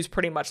choose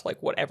pretty much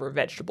like whatever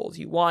vegetables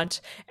you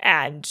want,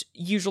 and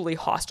usually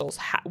hostels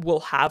will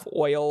have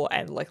oil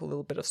and like a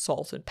little bit of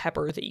salt and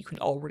pepper that you can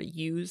already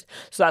use,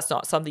 so that's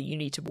not something you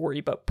need to worry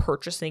about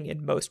purchasing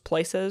in most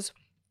places.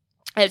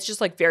 And it's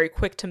just like very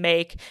quick to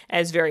make and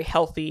it's very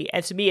healthy,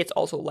 and to me it's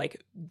also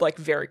like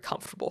very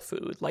comfortable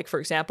food. Like for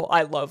example,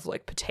 I love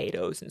like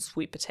potatoes and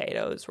sweet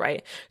potatoes,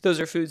 right? Those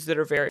are foods that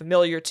are very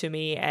familiar to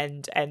me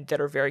and that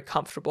are very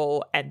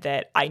comfortable and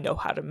that I know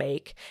how to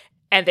make.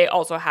 And they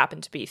also happen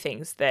to be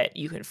things that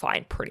you can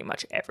find pretty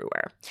much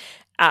everywhere.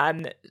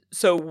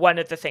 So one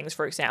of the things,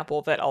 for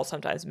example, that I'll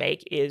sometimes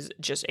make is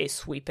just a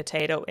sweet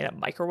potato in a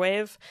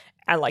microwave.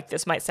 And like,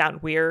 this might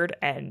sound weird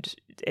and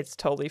it's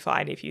totally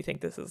fine if you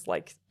think this is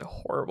like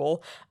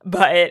horrible.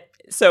 But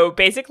so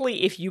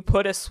basically, if you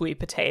put a sweet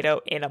potato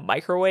in a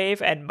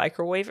microwave and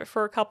microwave it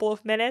for a couple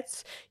of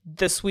minutes,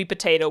 the sweet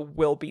potato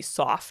will be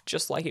soft,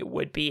 just like it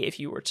would be if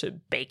you were to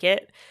bake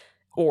it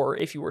or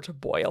if you were to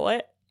boil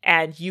it.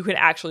 And you can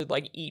actually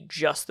like eat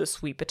just the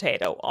sweet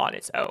potato on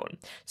its own.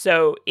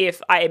 So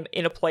if I'm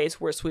in a place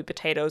where sweet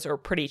potatoes are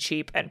pretty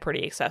cheap and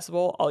pretty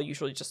accessible, I'll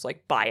usually just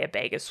like buy a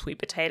bag of sweet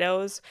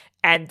potatoes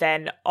and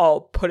then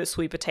I'll put a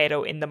sweet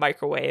potato in the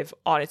microwave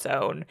on its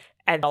own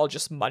and I'll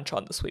just munch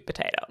on the sweet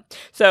potato.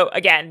 So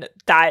again,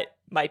 that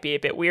might be a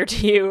bit weird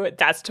to you.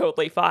 That's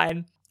totally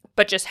fine.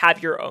 But just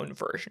have your own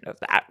version of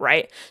that,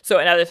 right? So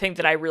another thing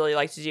that I really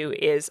like to do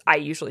is I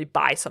usually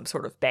buy some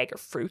sort of bag of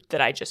fruit that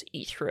I just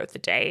eat throughout the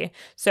day.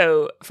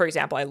 So for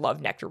example, I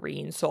love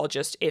nectarines. So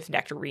if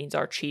nectarines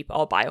are cheap,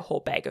 I'll buy a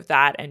whole bag of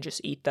that and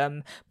just eat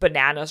them.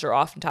 Bananas are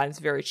oftentimes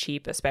very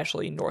cheap,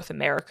 especially in North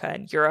America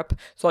and Europe.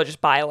 So I'll just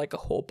buy like a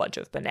whole bunch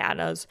of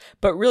bananas.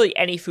 But really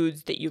any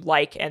foods that you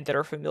like and that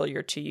are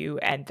familiar to you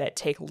and that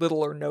take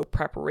little or no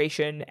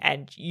preparation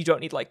and you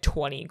don't need like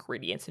 20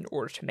 ingredients in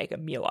order to make a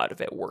meal out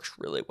of it works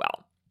really well.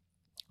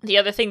 The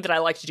other thing that I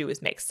like to do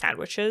is make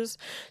sandwiches.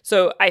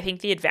 So I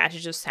think the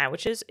advantage of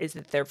sandwiches is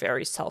that they're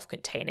very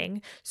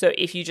self-containing. So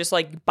if you just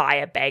like buy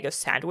a bag of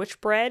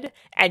sandwich bread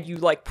and you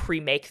like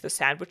pre-make the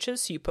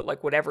sandwiches, so you put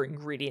like whatever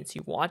ingredients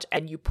you want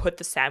and you put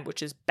the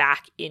sandwiches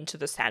back into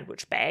the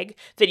sandwich bag,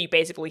 then you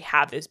basically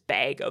have this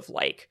bag of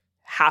like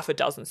half a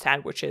dozen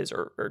sandwiches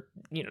or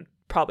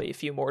probably a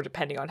few more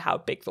depending on how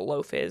big the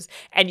loaf is,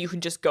 and you can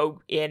just go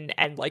in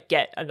and like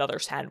get another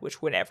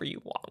sandwich whenever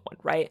you want one,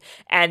 right?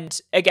 And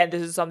again,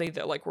 this is something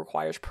that like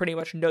requires pretty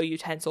much no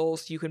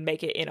utensils. You can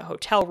make it in a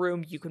hotel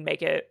room, you can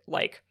make it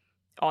like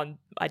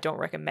I don't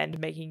recommend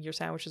making your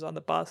sandwiches on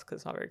the bus because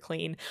it's not very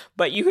clean,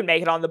 but you can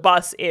make it on the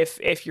bus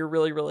if you're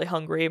really, really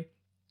hungry.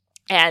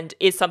 And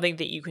it's something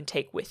that you can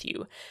take with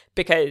you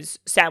because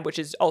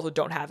sandwiches also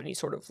don't have any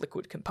sort of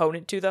liquid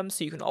component to them.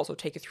 So you can also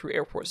take it through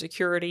airport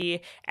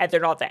security, and they're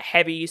not that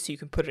heavy. So you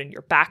can put it in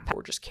your backpack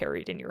or just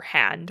carry it in your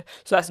hand.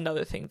 So that's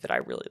another thing that I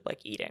really like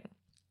eating.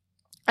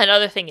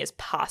 Another thing is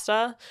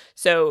pasta.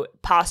 So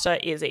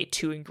pasta is a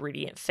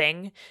 2-ingredient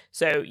thing.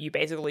 So you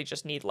basically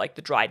just need like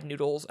the dried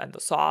noodles and the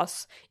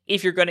sauce.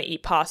 If you're going to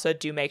eat pasta,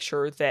 do make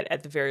sure that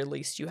at the very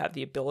least you have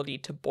the ability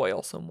to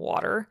boil some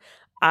water.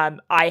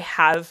 I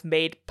have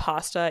made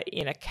pasta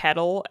in a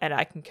kettle, and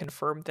I can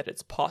confirm that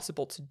it's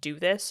possible to do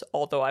this,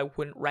 although I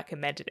wouldn't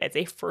recommend it as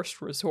a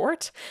first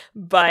resort.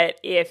 But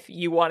if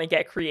you want to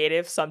get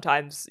creative,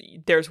 sometimes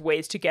there's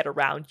ways to get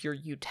around your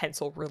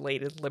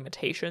utensil-related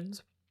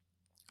limitations.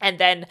 And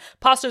then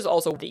pasta is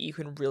also that you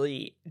can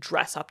really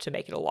dress up to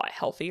make it a lot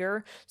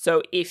healthier.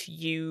 So if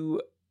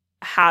you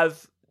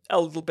have a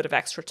little bit of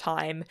extra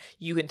time,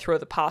 you can throw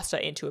the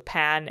pasta into a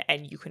pan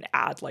and you can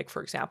add, like,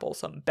 for example,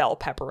 some bell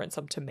pepper and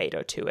some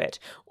tomato to it,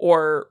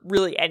 or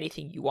really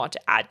anything you want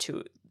to add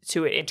to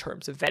it in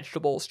terms of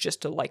vegetables,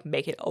 just to like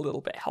make it a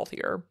little bit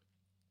healthier.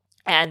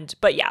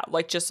 But yeah,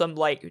 like just some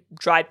like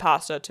dried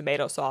pasta,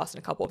 tomato sauce,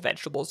 and a couple of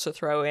vegetables to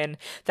throw in.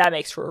 That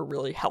makes for a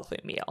really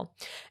healthy meal.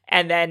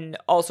 And then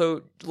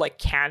also like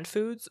canned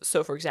foods.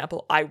 So for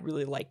example, I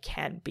really like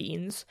canned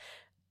beans.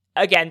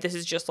 Again, this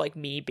is just like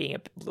me being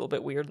a little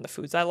bit weird in the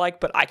foods I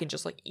like, but I can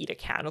just like eat a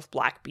can of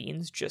black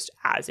beans just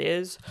as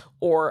is.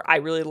 Or I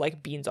really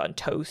like beans on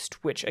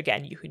toast, which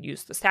again, you can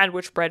use the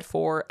sandwich bread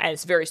for, and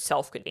it's very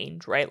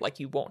self-contained, right? Like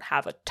you won't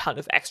have a ton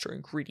of extra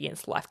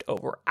ingredients left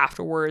over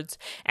afterwards.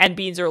 And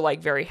beans are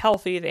like very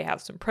healthy. They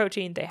have some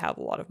protein. They have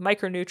a lot of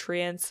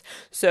micronutrients.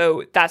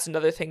 So that's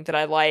another thing that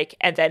I like.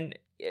 And then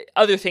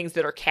other things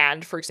that are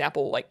canned, for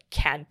example, like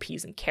canned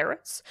peas and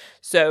carrots.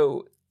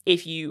 So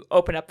if you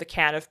open up the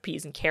can of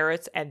peas and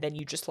carrots and then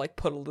you just like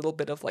put a little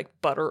bit of like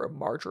butter or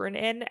margarine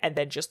in and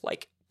then just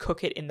like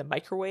cook it in the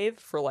microwave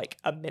for like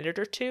a minute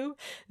or two,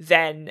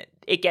 then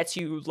it gets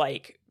you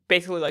like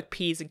basically like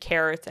peas and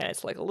carrots, and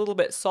it's like a little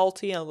bit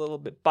salty and a little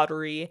bit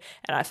buttery,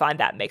 and I find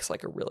that makes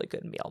like a really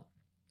good meal.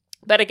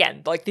 But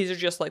again, like these are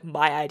just like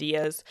my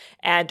ideas,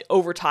 and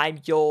over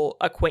time you'll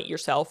acquaint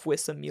yourself with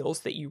some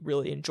meals that you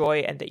really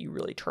enjoy and that you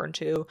really turn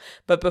to.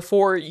 But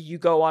before you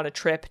go on a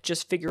trip,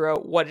 just figure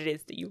out what it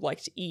is that you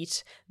like to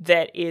eat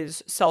that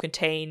is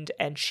self-contained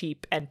and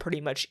cheap and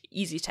pretty much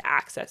easy to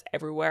access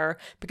everywhere,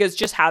 because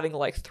just having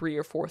like 3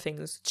 or 4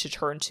 things to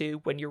turn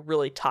to when you're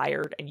really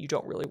tired and you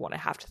don't really want to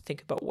have to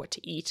think about what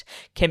to eat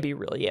can be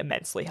really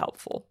immensely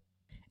helpful.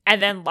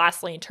 And then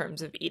lastly, in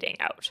terms of eating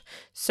out.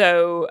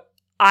 So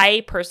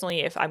I personally,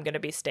 if I'm going to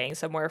be staying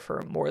somewhere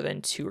for more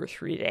than 2 or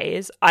 3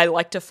 days, I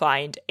like to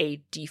find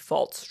a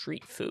default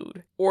street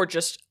food or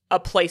just a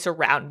place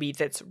around me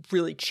that's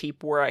really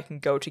cheap where I can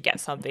go to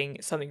get something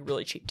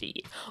really cheap to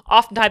eat.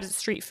 Oftentimes it's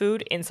street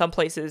food. In some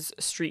places,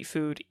 street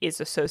food is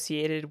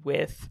associated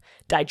with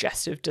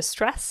digestive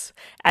distress,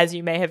 as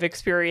you may have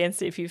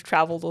experienced if you've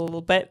traveled a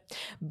little bit.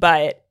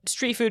 But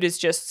street food is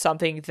just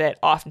something that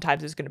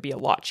oftentimes is going to be a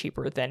lot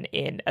cheaper than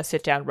in a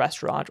sit-down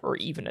restaurant or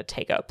even a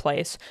takeout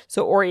place.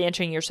 So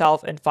orienting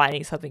yourself and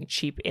finding something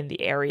cheap in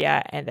the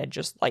area and then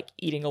just like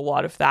eating a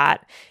lot of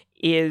that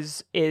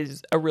is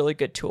a really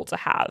good tool to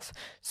have.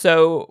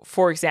 So,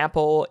 for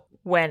example,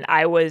 when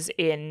I was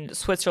in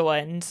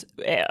Switzerland,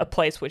 a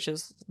place which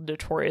is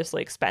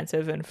notoriously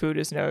expensive and food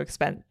is no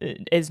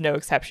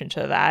exception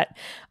to that,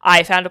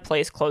 I found a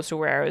place close to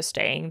where I was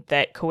staying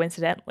that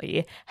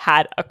coincidentally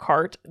had a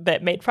cart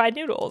that made fried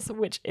noodles,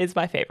 which is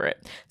my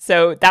favorite.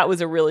 So that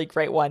was a really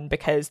great one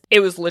because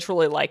it was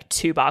literally like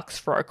 $2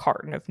 for a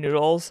carton of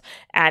noodles,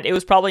 and it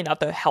was probably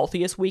not the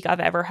healthiest week I've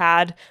ever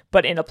had,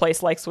 but in a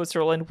place like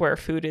Switzerland where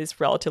food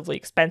is relatively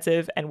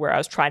expensive and where I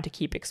was trying to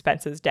keep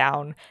expenses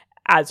down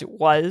as it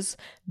was,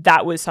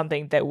 that was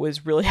something that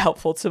was really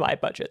helpful to my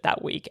budget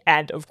that week.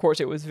 And of course,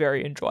 it was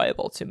very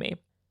enjoyable to me.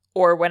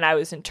 Or when I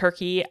was in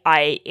Turkey,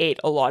 I ate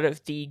a lot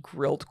of the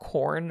grilled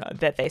corn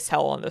that they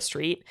sell on the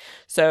street.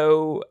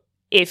 So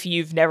if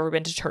you've never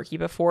been to Turkey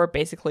before,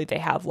 basically they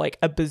have like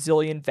a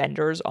bazillion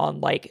vendors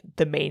on like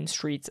the main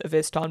streets of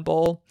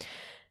Istanbul.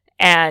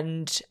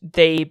 And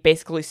they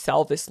basically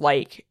sell this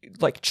like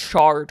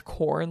charred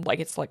corn, like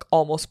it's like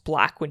almost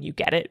black when you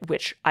get it,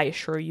 which I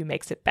assure you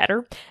makes it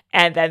better.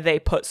 And then they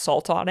put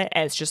salt on it,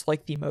 and it's just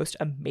like the most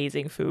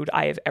amazing food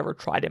I have ever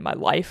tried in my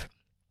life,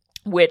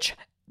 which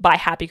by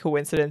happy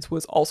coincidence,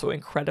 was also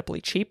incredibly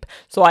cheap.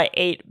 So I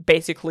ate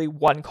basically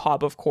one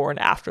cob of corn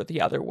after the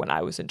other when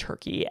I was in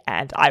Turkey,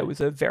 and I was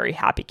a very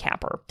happy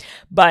camper.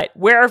 But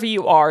wherever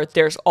you are,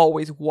 there's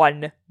always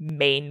one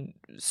main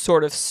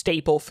sort of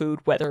staple food,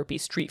 whether it be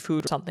street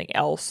food or something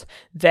else,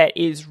 that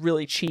is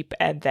really cheap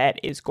and that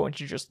is going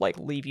to just like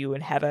leave you in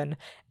heaven.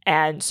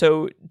 And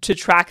so to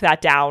track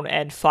that down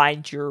and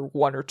find your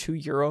 €1 or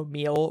 €2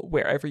 meal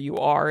wherever you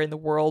are in the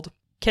world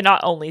can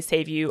not only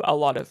save you a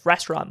lot of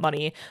restaurant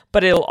money,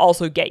 but it'll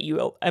also get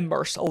you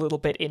immersed a little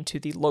bit into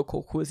the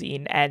local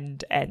cuisine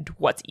and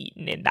what's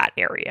eaten in that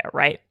area,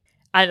 right?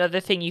 Another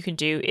thing you can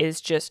do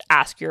is just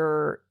ask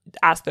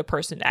the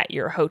person at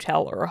your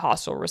hotel or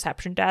hostel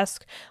reception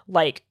desk,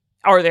 like,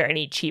 are there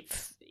any cheap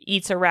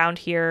eats around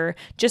here?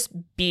 Just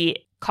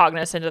be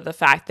cognizant of the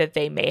fact that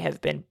they may have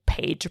been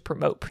paid to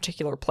promote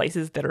particular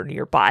places that are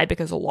nearby,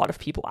 because a lot of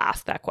people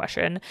ask that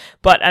question.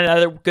 But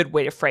another good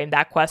way to frame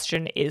that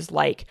question is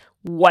like,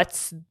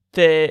 what's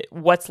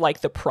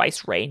like the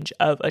price range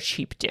of a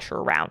cheap dish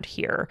around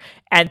here,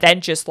 and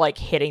then just like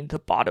hitting the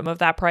bottom of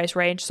that price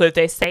range. So if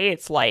they say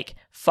it's like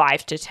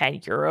 €5 to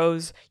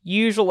 €10,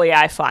 usually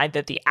I find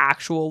that the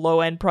actual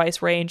low end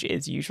price range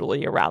is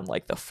usually around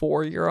like the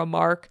 €4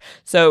 mark.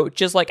 So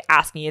just like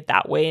asking it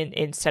that way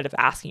instead of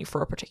asking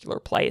for a particular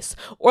place.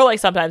 Or like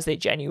sometimes they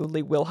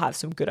genuinely will have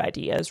some good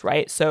ideas,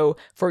 right? So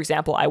for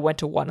example, I went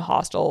to one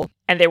hostel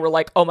and they were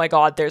like, oh my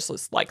God, there's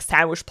this like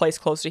sandwich place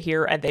close to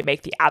here and they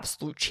make the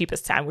absolute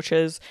cheapest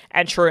sandwiches.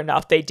 And sure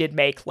enough, they did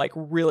make like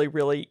really,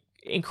 really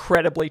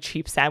incredibly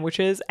cheap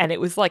sandwiches. And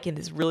it was like in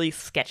this really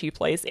sketchy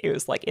place. It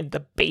was like in the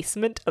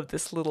basement of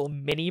this little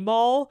mini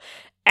mall.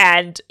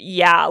 And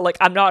yeah, like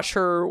I'm not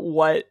sure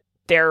what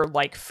their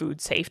like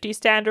food safety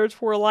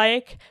standards were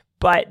like,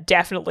 but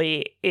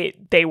definitely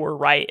they were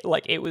right.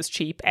 Like it was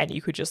cheap and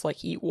you could just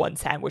like eat one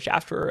sandwich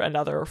after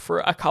another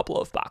for a couple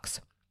of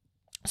bucks.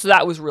 So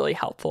that was really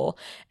helpful.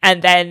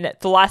 And then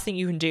the last thing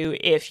you can do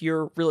if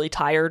you're really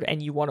tired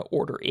and you want to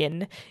order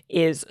in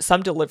is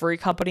some delivery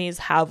companies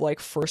have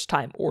like first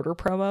time order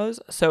promos.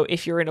 So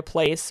if you're in a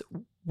place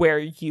where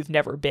you've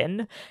never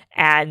been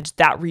and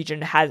that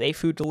region has a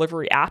food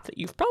delivery app that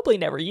you've probably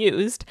never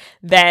used,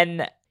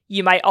 then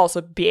you might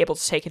also be able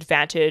to take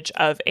advantage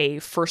of a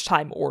first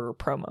time order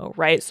promo,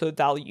 right? So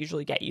that'll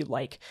usually get you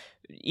like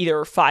either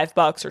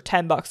 $5 or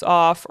 $10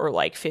 off or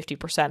like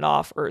 50%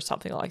 off or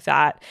something like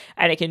that.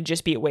 And it can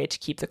just be a way to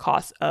keep the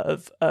cost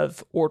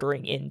of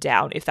ordering in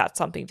down if that's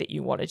something that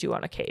you want to do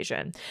on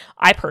occasion.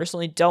 I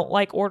personally don't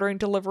like ordering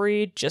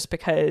delivery just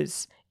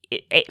because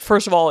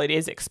first of all, it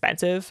is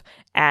expensive,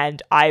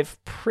 and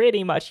I've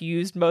pretty much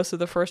used most of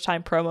the first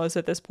time promos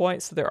at this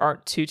point, so there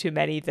aren't too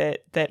many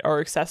that are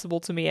accessible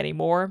to me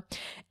anymore.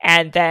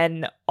 And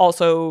then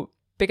also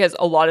because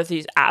a lot of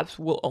these apps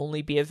will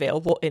only be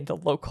available in the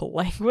local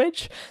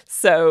language,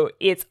 so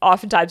it's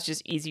oftentimes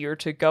just easier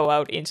to go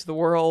out into the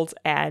world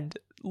and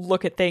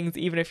look at things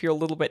even if you're a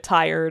little bit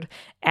tired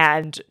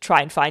and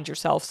try and find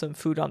yourself some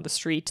food on the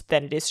street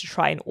than it is to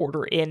try and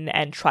order in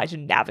and try to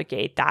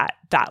navigate that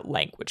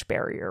language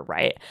barrier,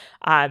 right?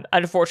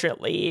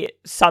 Unfortunately,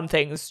 some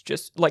things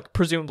just like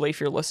presumably if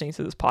you're listening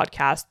to this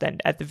podcast, then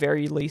at the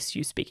very least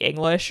you speak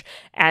English.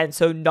 And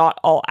so not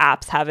all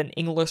apps have an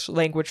English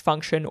language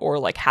function or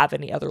like have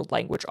any other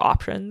language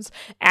options.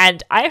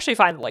 And I actually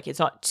find like it's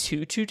not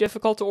too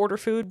difficult to order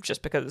food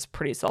just because it's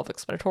pretty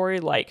self-explanatory.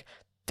 Like,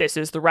 this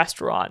is the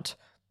restaurant.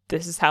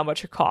 This is how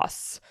much it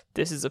costs.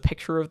 This is a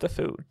picture of the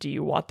food. Do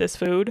you want this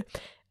food?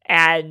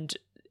 And,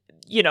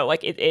 you know, like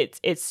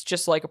it's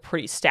just like a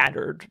pretty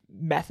standard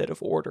method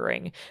of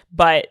ordering.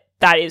 But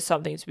that is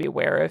something to be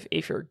aware of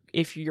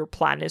if your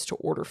plan is to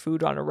order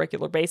food on a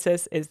regular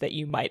basis, is that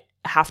you might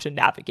have to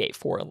navigate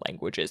foreign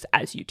languages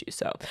as you do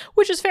so,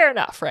 which is fair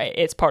enough, right?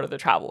 It's part of the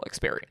travel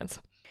experience.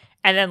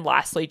 And then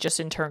lastly, just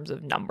in terms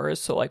of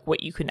numbers, so like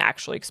what you can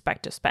actually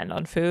expect to spend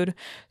on food.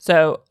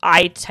 So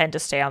I tend to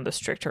stay on the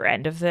stricter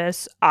end of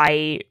this.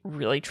 I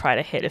really try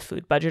to hit a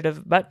food budget of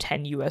about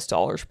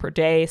 $10 per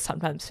day,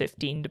 sometimes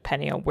 15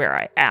 depending on where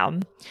I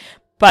am.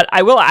 But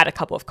I will add a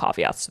couple of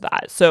caveats to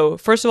that. So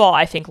first of all,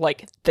 I think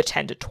like the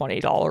 $10 to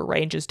 $20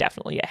 range is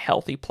definitely a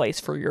healthy place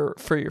for your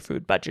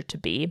food budget to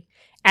be.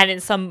 And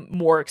in some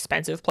more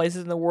expensive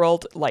places in the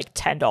world, like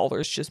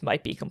 $10 just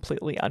might be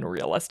completely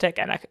unrealistic.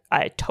 And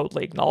I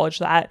totally acknowledge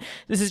that.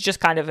 This is just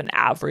kind of an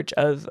average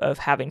of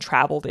having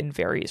traveled in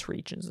various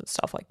regions and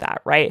stuff like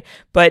that, right?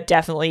 But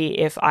definitely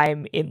if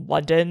I'm in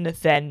London,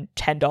 then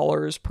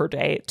 $10 per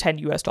day,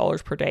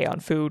 $10 per day on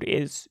food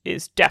is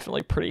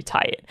definitely pretty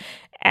tight.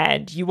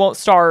 And you won't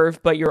starve,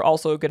 but you're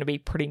also going to be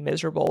pretty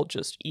miserable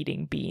just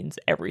eating beans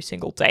every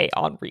single day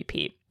on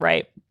repeat,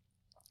 right?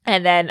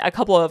 And then a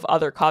couple of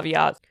other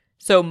caveats.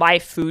 So my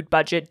food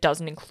budget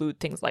doesn't include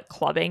things like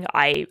clubbing.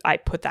 I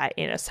put that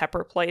in a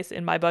separate place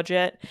in my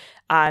budget.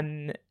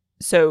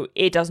 So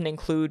it doesn't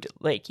include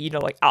like, you know,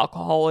 like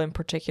alcohol in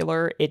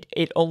particular.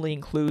 It only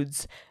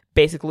includes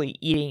basically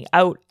eating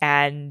out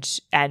and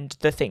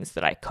the things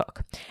that I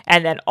cook.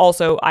 And then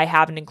also I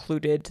haven't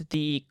included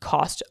the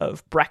cost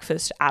of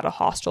breakfast at a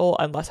hostel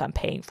unless I'm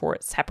paying for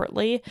it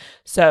separately.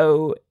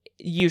 So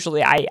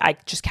usually I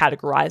just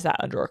categorize that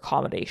under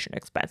accommodation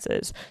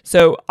expenses.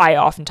 So I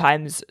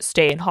oftentimes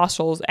stay in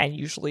hostels, and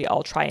usually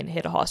I'll try and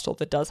hit a hostel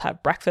that does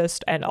have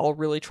breakfast, and I'll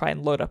really try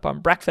and load up on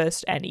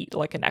breakfast and eat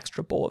like an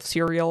extra bowl of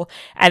cereal.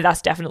 And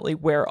that's definitely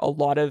where a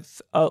lot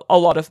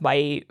of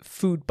my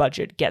food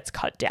budget gets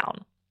cut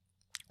down.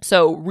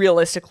 So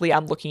realistically,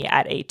 I'm looking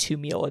at a 2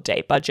 meal a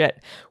day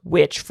budget,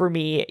 which for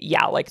me,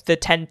 yeah, like the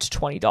 $10 to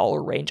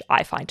 $20 range,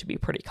 I find to be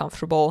pretty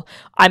comfortable.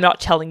 I'm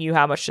not telling you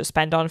how much to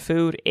spend on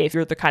food. If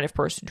you're the kind of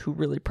person who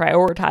really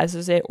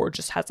prioritizes it or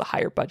just has a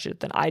higher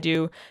budget than I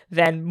do,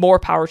 then more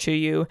power to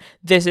you.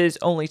 This is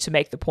only to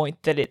make the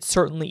point that it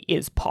certainly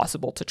is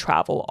possible to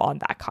travel on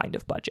that kind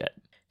of budget.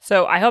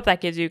 So I hope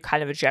that gives you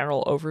kind of a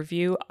general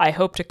overview. I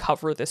hope to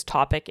cover this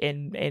topic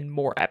in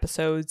more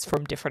episodes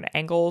from different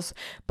angles,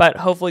 but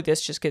hopefully this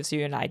just gives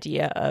you an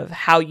idea of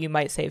how you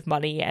might save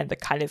money and the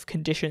kind of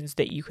conditions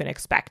that you can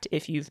expect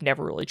if you've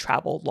never really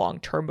traveled long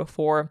term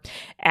before,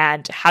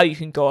 and how you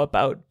can go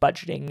about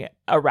budgeting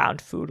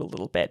around food a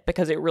little bit,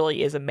 because it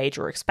really is a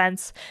major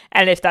expense.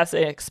 And if that's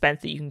an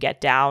expense that you can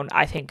get down,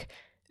 I think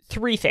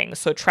 3 things.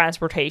 So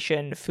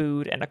transportation,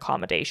 food, and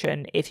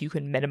accommodation. If you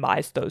can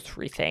minimize those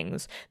 3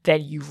 things,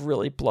 then you've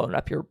really blown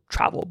up your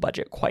travel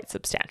budget quite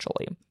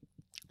substantially.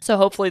 So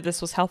hopefully this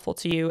was helpful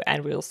to you,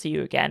 and we'll see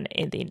you again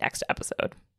in the next episode.